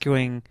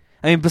rescuing...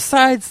 I mean,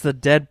 besides the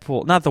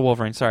Deadpool... Not the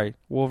Wolverine, sorry.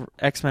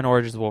 X-Men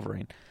Origins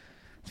Wolverine.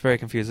 It's very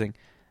confusing.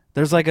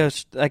 There's like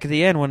at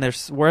the end when they're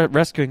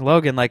rescuing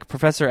Logan, like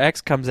Professor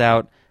X comes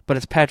out, but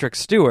it's Patrick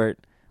Stewart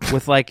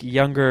with like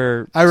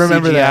younger I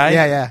remember CGI. that.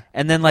 Yeah.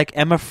 And then like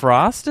Emma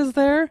Frost is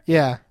there.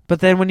 Yeah. But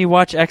then when you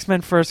watch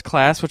X-Men First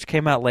Class, which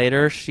came out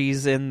later,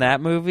 she's in that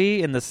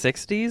movie in the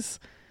 60s.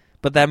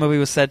 But that movie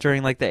was set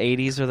during like the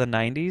 80s or the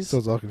 90s. So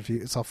it's all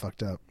confused. It's all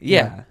fucked up.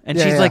 Yeah. And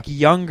she's like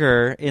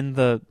younger in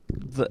the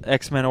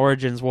X-Men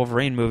Origins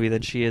Wolverine movie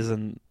than she is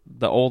in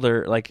the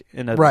older, like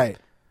in a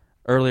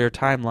earlier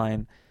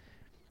timeline.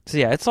 So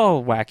yeah, it's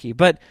all wacky.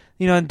 But,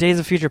 you know, in Days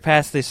of Future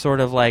Past, they sort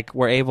of like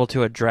were able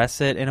to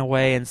address it in a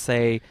way and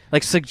say,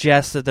 like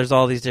suggest that there's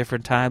all these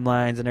different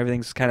timelines and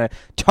everything's kind of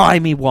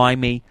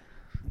timey-wimey,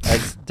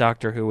 as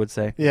Doctor Who would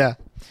say. Yeah.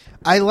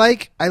 I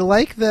like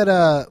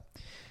that,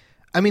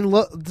 I mean,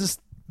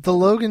 the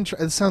Logan...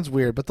 it sounds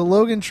weird, but the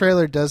Logan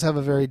trailer does have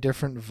a very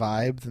different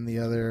vibe than the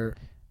other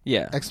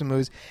X-Men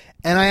movies.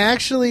 And I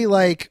actually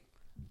like...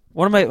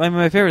 One of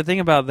my favorite thing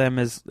about them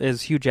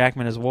is Hugh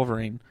Jackman as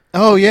Wolverine.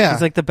 Oh, yeah.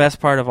 He's like the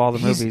best part of all the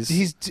movies.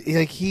 He's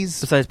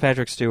besides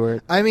Patrick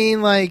Stewart. I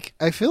mean, like,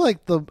 I feel like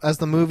as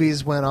the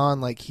movies went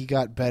on, like, he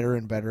got better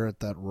and better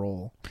at that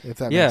role, if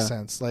that makes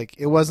sense. Like,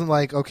 it wasn't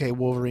like, okay,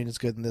 Wolverine is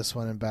good in this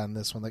one and bad in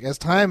this one. Like, as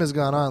time has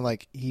gone on,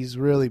 like, he's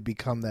really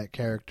become that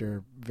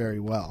character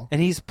very well.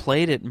 And he's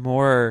played it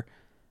more...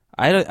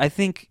 I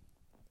think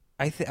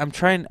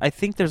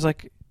there's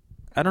like...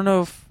 I don't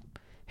know if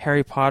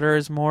Harry Potter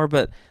is more,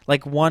 but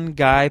like one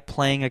guy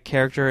playing a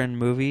character in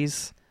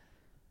movies...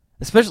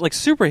 Especially like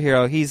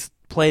superhero, he's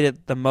played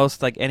it the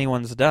most like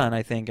anyone's done,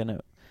 I think.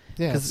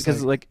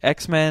 Because like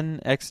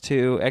X-Men,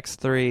 X2,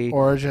 X3,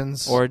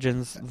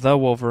 Origins, The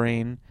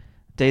Wolverine,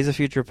 Days of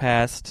Future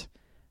Past.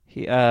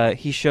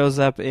 He shows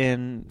up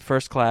in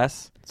First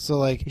Class. So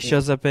like he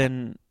shows up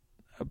in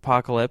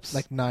Apocalypse.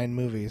 Like 9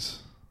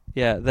 movies.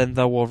 Yeah, then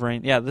The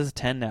Wolverine. Yeah, this is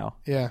 10 now.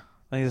 Yeah.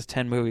 I think there's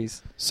 10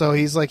 movies. So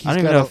he's like... I don't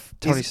even know if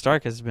Tony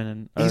Stark has been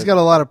in... He's got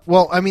a lot of...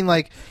 Well, I mean,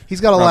 like,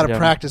 he's got a lot of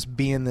practice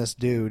being this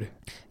dude.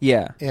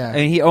 Yeah. I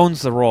mean, he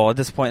owns the role at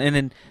this point. And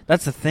then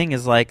that's the thing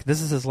is, like, this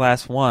is his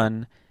last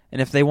one.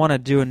 And if they want to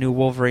do a new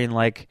Wolverine,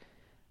 like,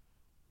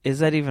 is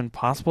that even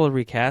possible to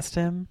recast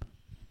him?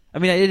 I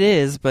mean, it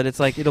is, but it's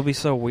like, it'll be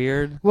so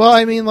weird. Well,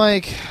 I mean,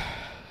 like...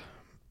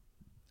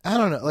 I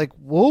don't know. Like,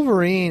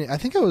 Wolverine... I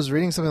think I was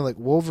reading something like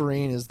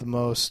Wolverine is the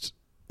most...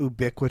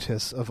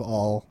 ubiquitous of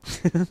all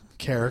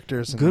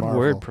characters in Good Marvel.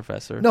 Word,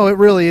 Professor. No, it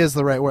really is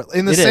the right word.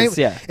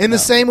 The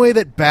same way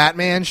that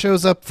Batman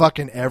shows up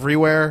fucking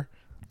everywhere,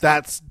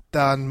 that's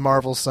on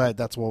Marvel's side,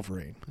 that's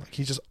Wolverine. Like,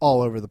 he's just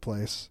all over the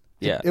place.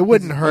 Yeah. It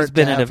wouldn't hurt. He's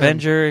been an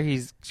Avenger.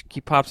 He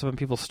pops up in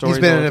people's stories.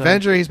 He's been an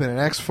Avenger, he's been an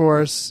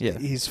X-Force. Yeah.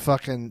 He's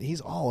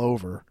all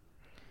over.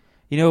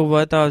 You know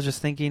what I was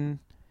just thinking?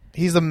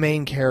 He's the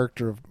main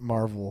character of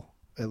Marvel,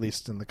 at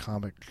least in the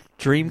comic.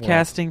 Dream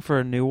casting for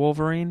a new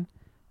Wolverine?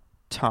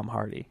 Tom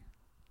Hardy.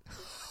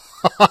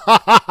 Have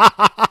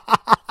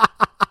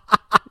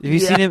you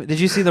seen him? Did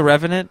you see The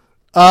Revenant?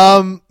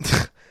 No,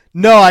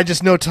 I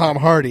just know Tom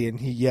Hardy, and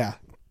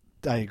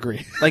I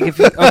agree. Like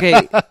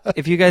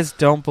if you guys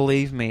don't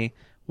believe me,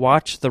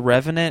 watch The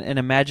Revenant and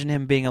imagine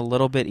him being a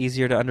little bit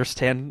easier to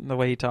understand the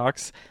way he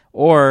talks,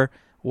 or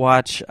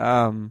watch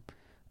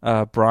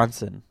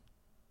Bronson,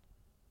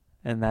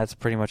 and that's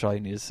pretty much all you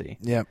need to see.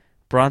 Yep.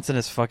 Bronson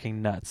is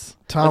fucking nuts.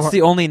 That's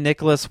the only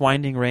Nicholas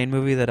Winding Rain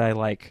movie that I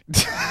like.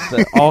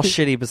 All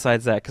shitty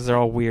besides that, because they're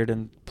all weird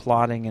and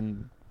plotting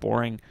and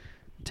boring,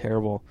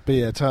 terrible. But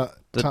yeah,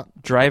 The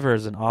Driver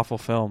is an awful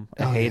film.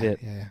 I hate it.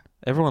 Yeah.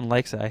 Everyone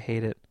likes it. I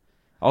hate it.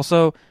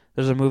 Also,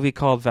 there's a movie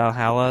called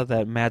Valhalla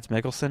that Mads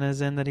Mikkelsen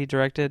is in that he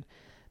directed.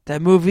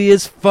 That movie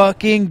is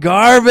fucking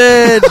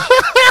garbage.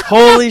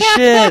 Holy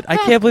shit. I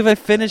can't believe I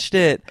finished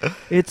it.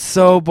 It's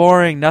so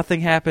boring.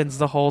 Nothing happens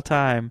the whole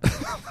time.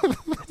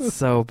 It's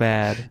so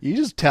bad. You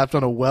just tapped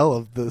on a well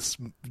of this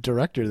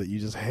director that you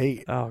just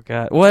hate. Oh,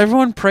 God. Well,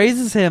 everyone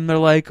praises him. They're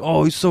like,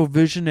 oh, he's so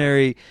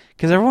visionary.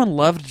 Because everyone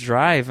loved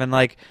Drive. And,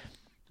 like,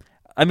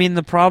 I mean,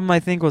 the problem, I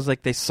think, was,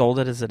 like, they sold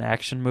it as an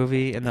action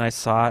movie. And then I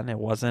saw it, and it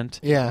wasn't.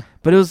 Yeah.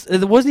 But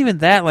it wasn't even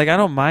that. Like, I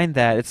don't mind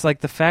that. It's,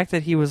 like, the fact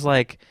that he was,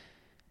 like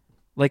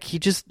he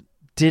just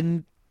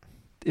didn't.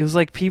 It was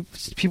like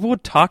people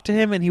would talk to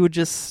him and he would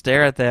just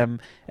stare at them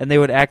and they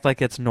would act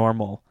like it's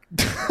normal.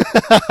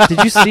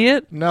 Did you see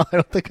it? No, I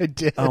don't think I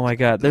did. Oh my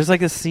God. There's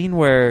like a scene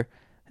where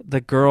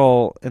the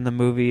girl in the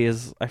movie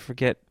is, I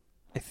forget,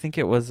 I think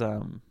it was, I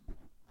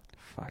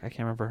can't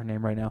remember her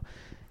name right now.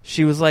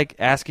 She was like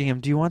asking him,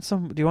 do you want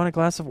a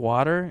glass of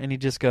water? And he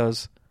just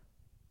goes,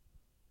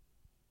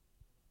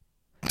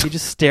 he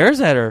just stares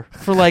at her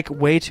for like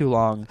way too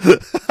long.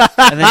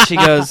 And then she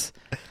goes,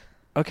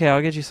 okay,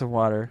 I'll get you some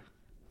water.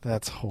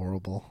 That's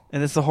horrible.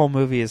 And this the whole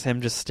movie is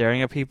him just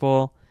staring at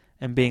people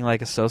and being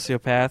like a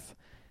sociopath.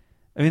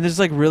 I mean, there's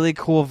like really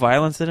cool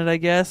violence in it, I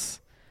guess.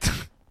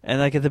 And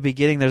like at the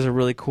beginning, there's a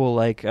really cool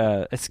like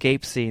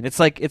escape scene. It's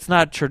like it's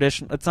not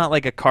traditional. It's not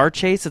like a car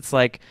chase. It's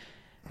like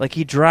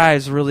he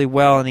drives really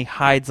well and he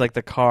hides like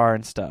the car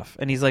and stuff.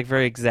 And he's like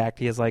very exact.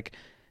 He has like,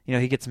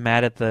 he gets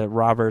mad at the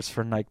robbers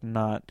for like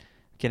not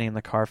getting in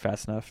the car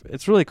fast enough.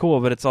 It's really cool,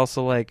 but it's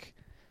also like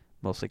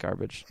mostly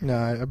garbage. No,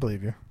 I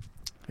believe you.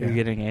 Are you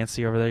getting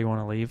antsy over there? You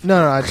want to leave?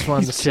 No, I just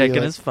wanted to see.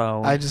 Checking his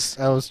phone. I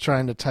was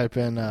trying to type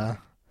in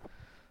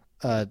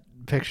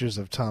pictures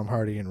of Tom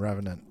Hardy in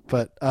Revenant,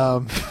 but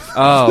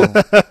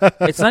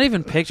it's not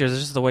even pictures.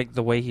 It's just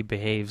the way he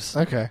behaves.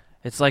 Okay,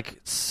 it's like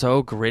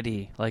so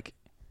gritty, like,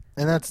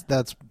 and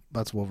that's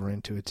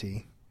Wolverine to a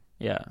T.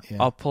 Yeah,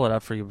 I'll pull it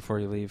up for you before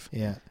you leave.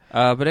 Yeah.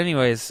 But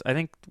anyways, I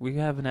think we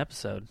have an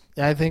episode.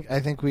 Yeah, I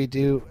think we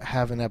do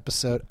have an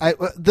episode.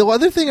 The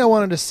other thing I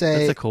wanted to say.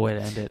 That's a cool way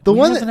to end it. We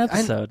have an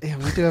episode. Yeah,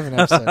 we do have an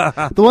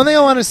episode. The one thing I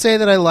want to say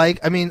that I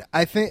like. I mean,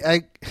 I think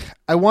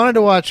I wanted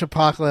to watch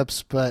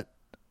Apocalypse, but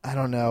I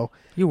don't know.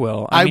 You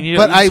will. You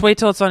just wait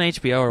till it's on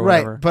HBO or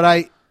whatever. Right, but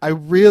I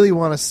really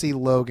want to see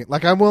Logan.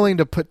 Like, I'm willing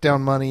to put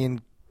down money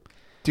and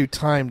do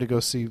time to go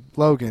see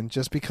Logan,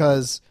 just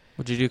because.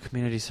 Would you do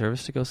community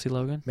service to go see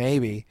Logan?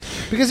 Maybe.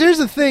 Because here's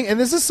the thing, and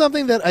this is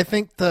something that I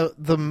think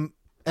the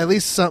at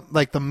least some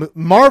like the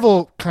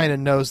Marvel kind of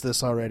knows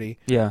this already.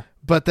 Yeah.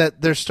 But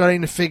that they're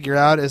starting to figure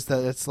out is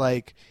that it's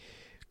like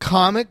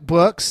comic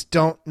books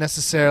don't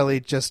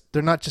necessarily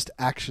they're not just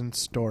action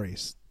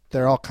stories.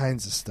 They're all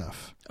kinds of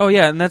stuff. Oh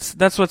yeah, and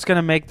that's what's going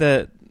to make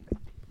the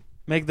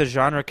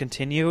genre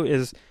continue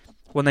is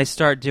when they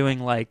start doing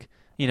like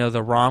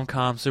the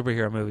rom-com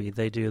superhero movie.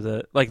 They do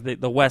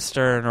the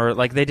Western, or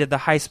like they did the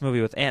heist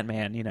movie with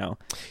Ant-Man, You know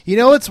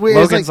what's weird?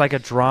 Logan's like a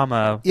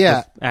drama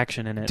with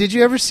action in it. Did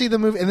you ever see the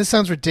movie, and this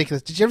sounds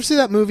ridiculous, did you ever see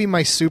that movie,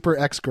 My Super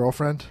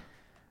Ex-Girlfriend?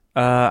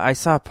 I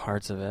saw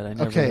parts of it. I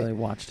never really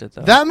watched it,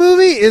 though. That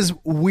movie is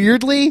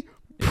weirdly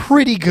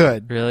pretty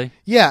good. Really?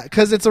 Yeah,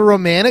 because it's a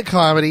romantic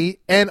comedy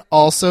and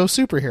also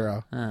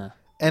superhero.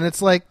 And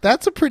it's like,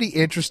 that's a pretty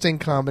interesting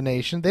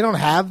combination. They don't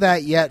have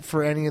that yet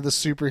for any of the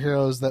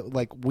superheroes that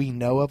like we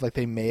know of. Like,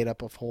 they made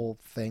up a whole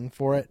thing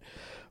for it.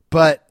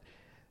 But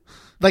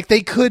like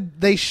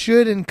they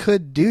should and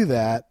could do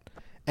that.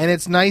 And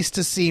it's nice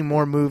to see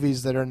more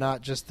movies that are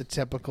not just the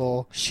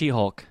typical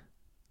She-Hulk.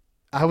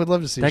 I would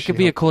love to see that. She-Hulk. Could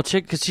be a cool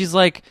chick, because she's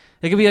like,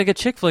 it could be like a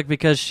chick flick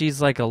because she's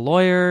like a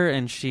lawyer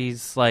and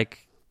she's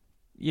like,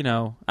 I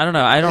don't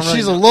know.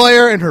 She's a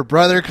lawyer, and her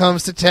brother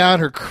comes to town,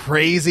 her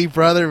crazy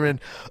brother, and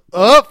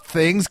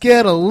things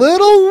get a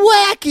little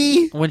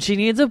wacky. When she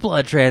needs a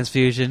blood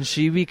transfusion,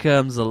 she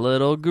becomes a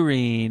little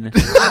green.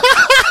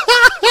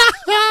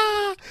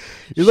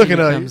 You're looking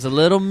at becomes a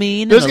little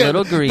mean and a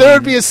little green. There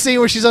would be a scene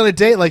where she's on a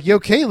date, like, you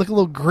okay? You look a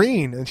little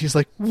green. And she's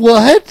like,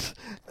 what?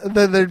 And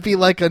then there'd be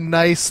like a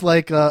nice,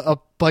 like a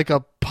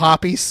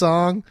poppy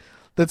song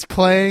that's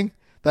playing,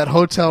 that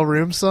hotel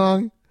room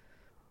song.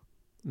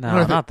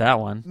 No, not that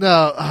one.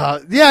 No,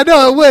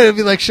 it would. It'd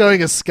be like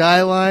showing a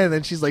skyline, and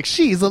then she's like,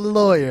 she's a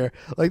lawyer.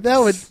 Like, that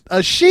would,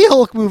 a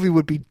She-Hulk movie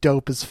would be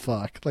dope as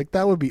fuck. Like,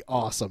 that would be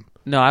awesome.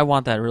 No, I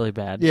want that really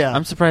bad. Yeah.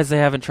 I'm surprised they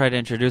haven't tried to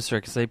introduce her,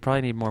 because they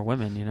probably need more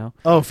women,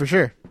 Oh, for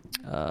sure.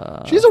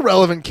 She's a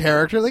relevant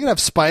character. They can have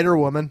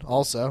Spider-Woman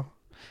also.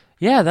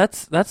 Yeah,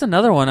 that's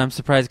another one I'm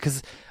surprised,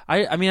 because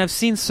I mean, I've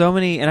seen so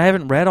many, and I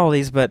haven't read all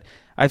these, but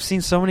I've seen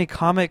so many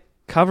comic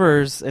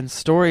covers and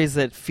stories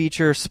that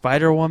feature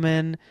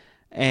Spider-Woman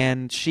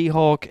and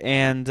She-Hulk,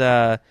 and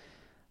there's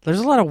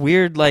a lot of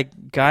weird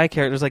like guy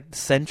characters, like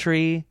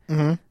Sentry,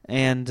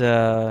 and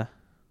I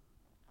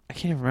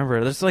can't even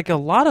remember. There's like a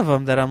lot of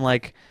them that I'm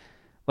like,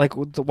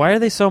 why are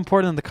they so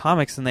important in the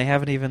comics and they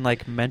haven't even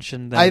like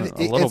mentioned them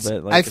a little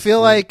bit? Like, I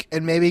feel like,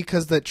 and maybe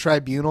because the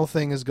tribunal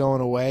thing is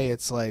going away,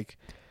 it's like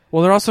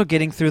Well, they're also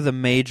getting through the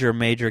major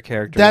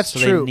characters. That's so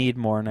true. They need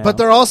more now. But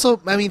they're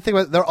also, I mean, think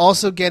about it, they're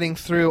also getting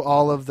through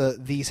all of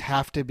these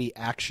have to be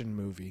action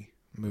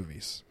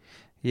movies.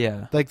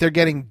 Yeah. Like, they're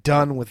getting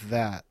done with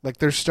that. Like,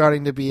 they're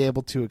starting to be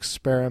able to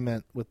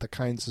experiment with the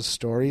kinds of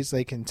stories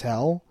they can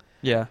tell.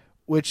 Yeah.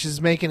 Which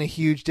is making a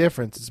huge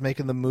difference. It's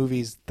making the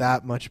movies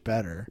that much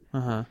better.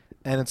 Uh-huh.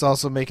 And it's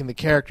also making the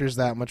characters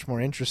that much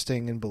more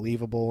interesting and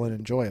believable and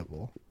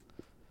enjoyable.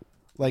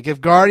 Like,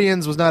 if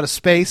Guardians was not a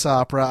space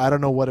opera, I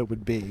don't know what it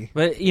would be.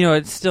 But, you know,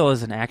 it still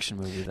is an action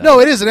movie, though. No,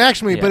 it is an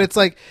action movie, Yeah. but it's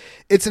like,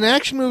 it's an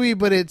action movie,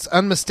 but it's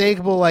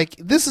unmistakable. Like,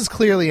 this is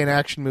clearly an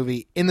action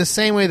movie in the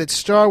same way that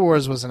Star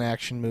Wars was an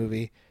action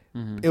movie.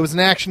 Mm-hmm. It was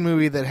an action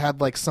movie that had,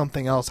 like,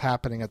 something else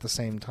happening at the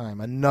same time.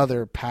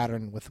 Another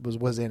pattern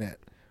was in it,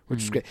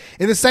 which is great.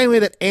 In the same way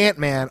that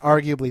Ant-Man,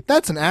 arguably,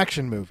 that's an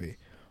action movie.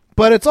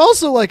 But it's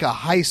also like a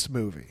heist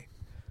movie.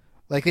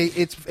 Like,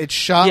 it's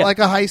shot like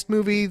a heist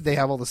movie. They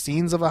have all the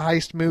scenes of a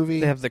heist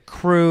movie. They have the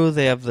crew.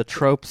 They have the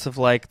tropes of,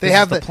 like, they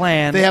have the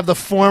plan. They have the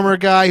former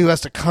guy who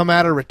has to come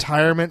out of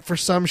retirement for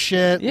some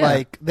shit. Yeah.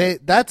 Like,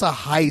 that's a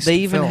heist They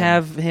even film.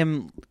 have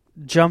him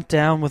jump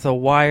down with a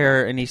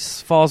wire, and he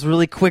falls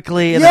really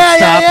quickly and yeah, then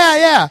stops.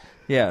 Yeah.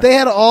 Yeah. They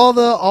had all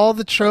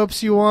the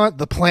tropes you want.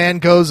 The plan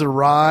goes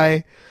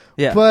awry.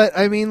 Yeah. But,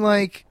 I mean,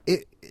 like...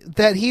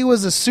 that he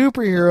was a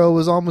superhero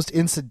was almost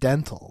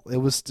incidental. It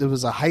was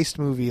a heist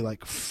movie,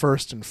 like,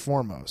 first and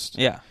foremost.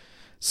 Yeah.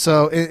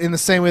 So in the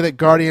same way that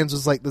Guardians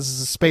was like, this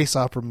is a space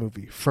opera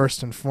movie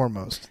first and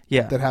foremost.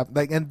 Yeah. That happened.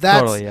 Like, and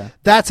that's Totally, yeah.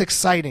 that's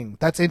exciting.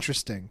 That's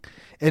interesting,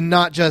 and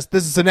not just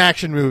this is an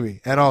action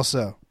movie, and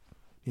also,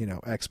 you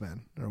know,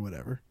 X-Men or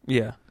whatever.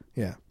 Yeah.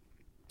 Yeah,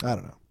 I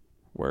don't know.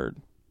 Word.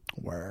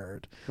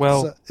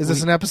 Well, So, is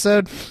this an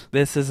episode?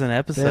 This is an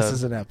episode. This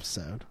is an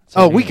episode.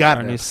 So We got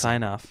our an new episode.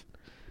 sign off.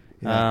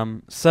 Yeah.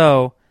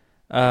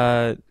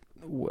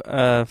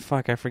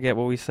 Fuck, I forget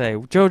what we say.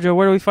 Jojo,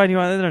 where do we find you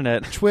on the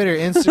internet? Twitter,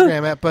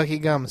 Instagram at Bucky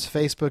Gums,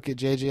 Facebook at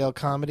JJL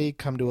Comedy.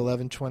 Come to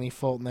 1120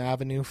 Fulton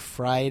Avenue,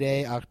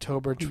 Friday,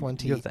 October You have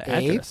the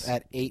 28th address.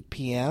 at 8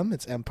 p.m.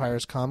 It's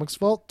Empire's Comics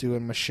Vault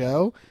doing my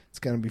show. It's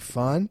going to be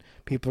fun.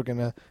 People are going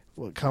to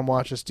come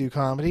watch us do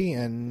comedy,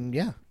 and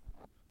yeah,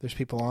 there's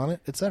people on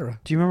it, etc.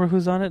 Do you remember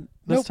who's on it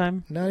this Nope.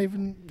 time? Not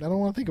even. I don't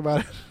want to think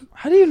about it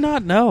How do you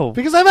not know?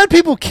 because I've had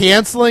people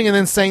canceling and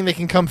then saying they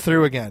can come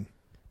through again.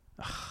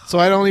 So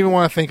I don't even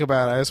want to think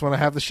about it. I just want to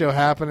have the show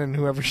happen, and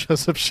whoever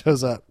shows up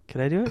shows up. Can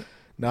I do it?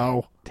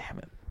 No. Damn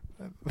it.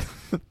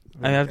 I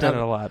mean, I've done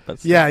it a lot,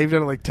 but Yeah, you've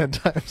done it like 10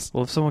 times.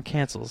 Well, if someone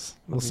cancels,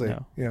 We'll let me see.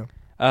 know.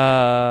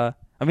 Yeah.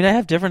 I mean, I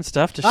have different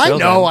stuff to show I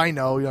know. them. I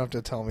know. You don't have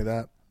to tell me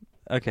that.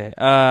 Okay.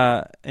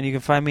 And you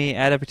can find me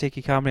at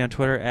Epictiki Comedy on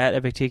Twitter, at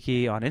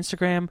Epictiki on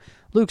Instagram,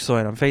 Luke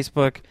Soyn on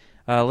Facebook.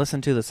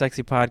 Listen to the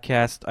Sexy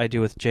Podcast I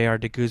do with J.R.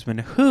 de Guzman,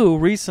 who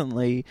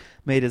recently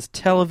made his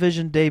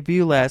television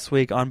debut last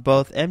week on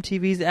both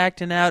MTV's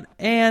Actin' Out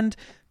and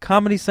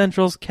Comedy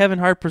Central's Kevin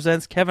Hart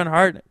Presents Kevin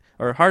Hart,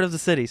 or Heart of the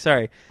City,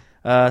 sorry.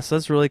 So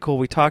that's really cool.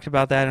 We talked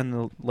about that in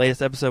the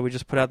latest episode we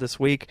just put out this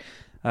week.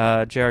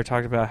 J.R.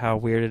 talked about how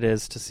weird it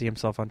is to see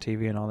himself on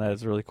TV and all that.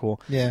 It's really cool.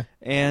 Yeah.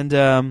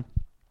 And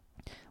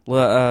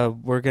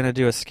we're gonna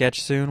do a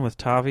sketch soon with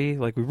Tavi.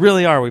 Like, we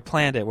really are. We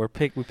planned it. We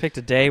picked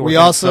a day. We've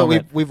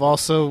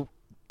also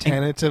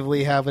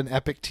tentatively have an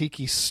Epic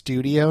Tiki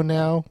studio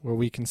now where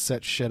we can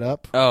set shit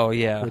up. Oh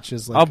yeah, which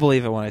is like, I'll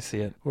believe it when I see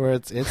it. Where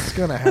it's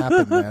gonna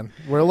happen, man.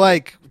 We're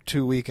like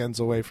 2 weekends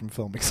away from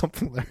filming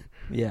something there.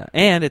 Yeah,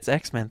 and it's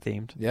X-Men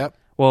themed. Yep.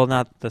 Well,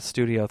 not the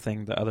studio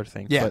thing, the other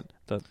thing, yeah, but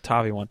the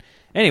Tavi one.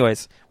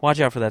 Anyways, watch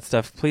out for that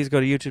stuff. Please go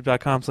to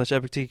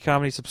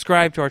youtube.com/EpicTikiComedy.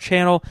 Subscribe to our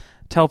channel.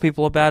 Tell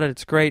people about it.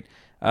 It's great.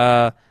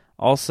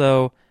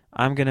 Also,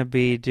 I'm going to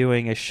be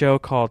doing a show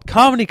called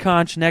Comedy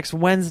Conch next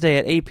Wednesday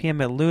at 8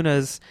 p.m. at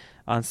Luna's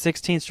on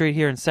 16th Street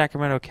here in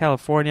Sacramento,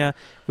 California.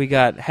 We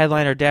got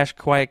headliner Dash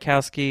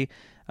Kwiatkowski.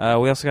 We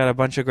also got a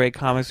bunch of great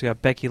comics. We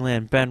got Becky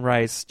Lynn, Ben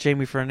Rice,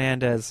 Jamie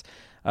Fernandez,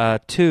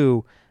 Eric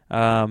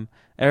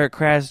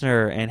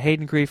Krasner, and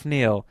Hayden Grief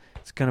Neal.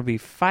 It's going to be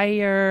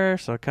fire,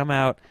 so come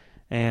out.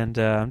 And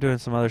I'm doing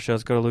some other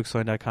shows. Go to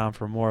lukesoyn.com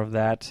for more of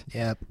that.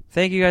 Yep.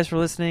 Thank you guys for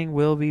listening.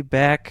 We'll be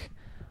back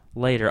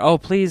later. Oh,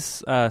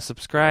 please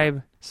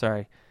subscribe.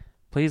 Sorry.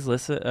 Please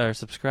listen or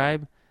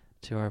subscribe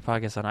to our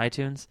podcast on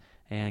iTunes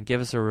and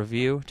give us a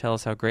review. Tell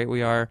us how great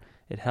we are.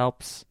 It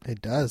helps.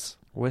 It does.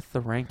 With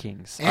the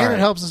rankings. And it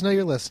helps us know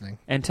you're listening.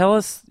 And tell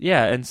us,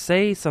 and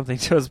say something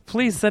to us.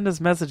 Please send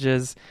us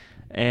messages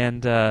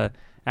and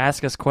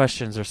ask us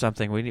questions or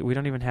something. We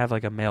don't even have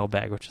like a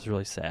mailbag, which is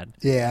really sad.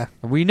 Yeah.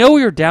 And we know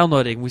you're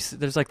downloading.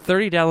 There's like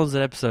 30 downloads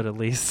an episode at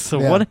least, so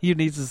one of you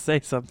needs to say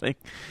something.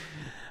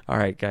 All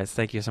right, guys.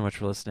 Thank you so much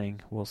for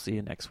listening. We'll see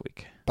you next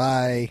week.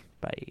 Bye.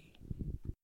 Bye.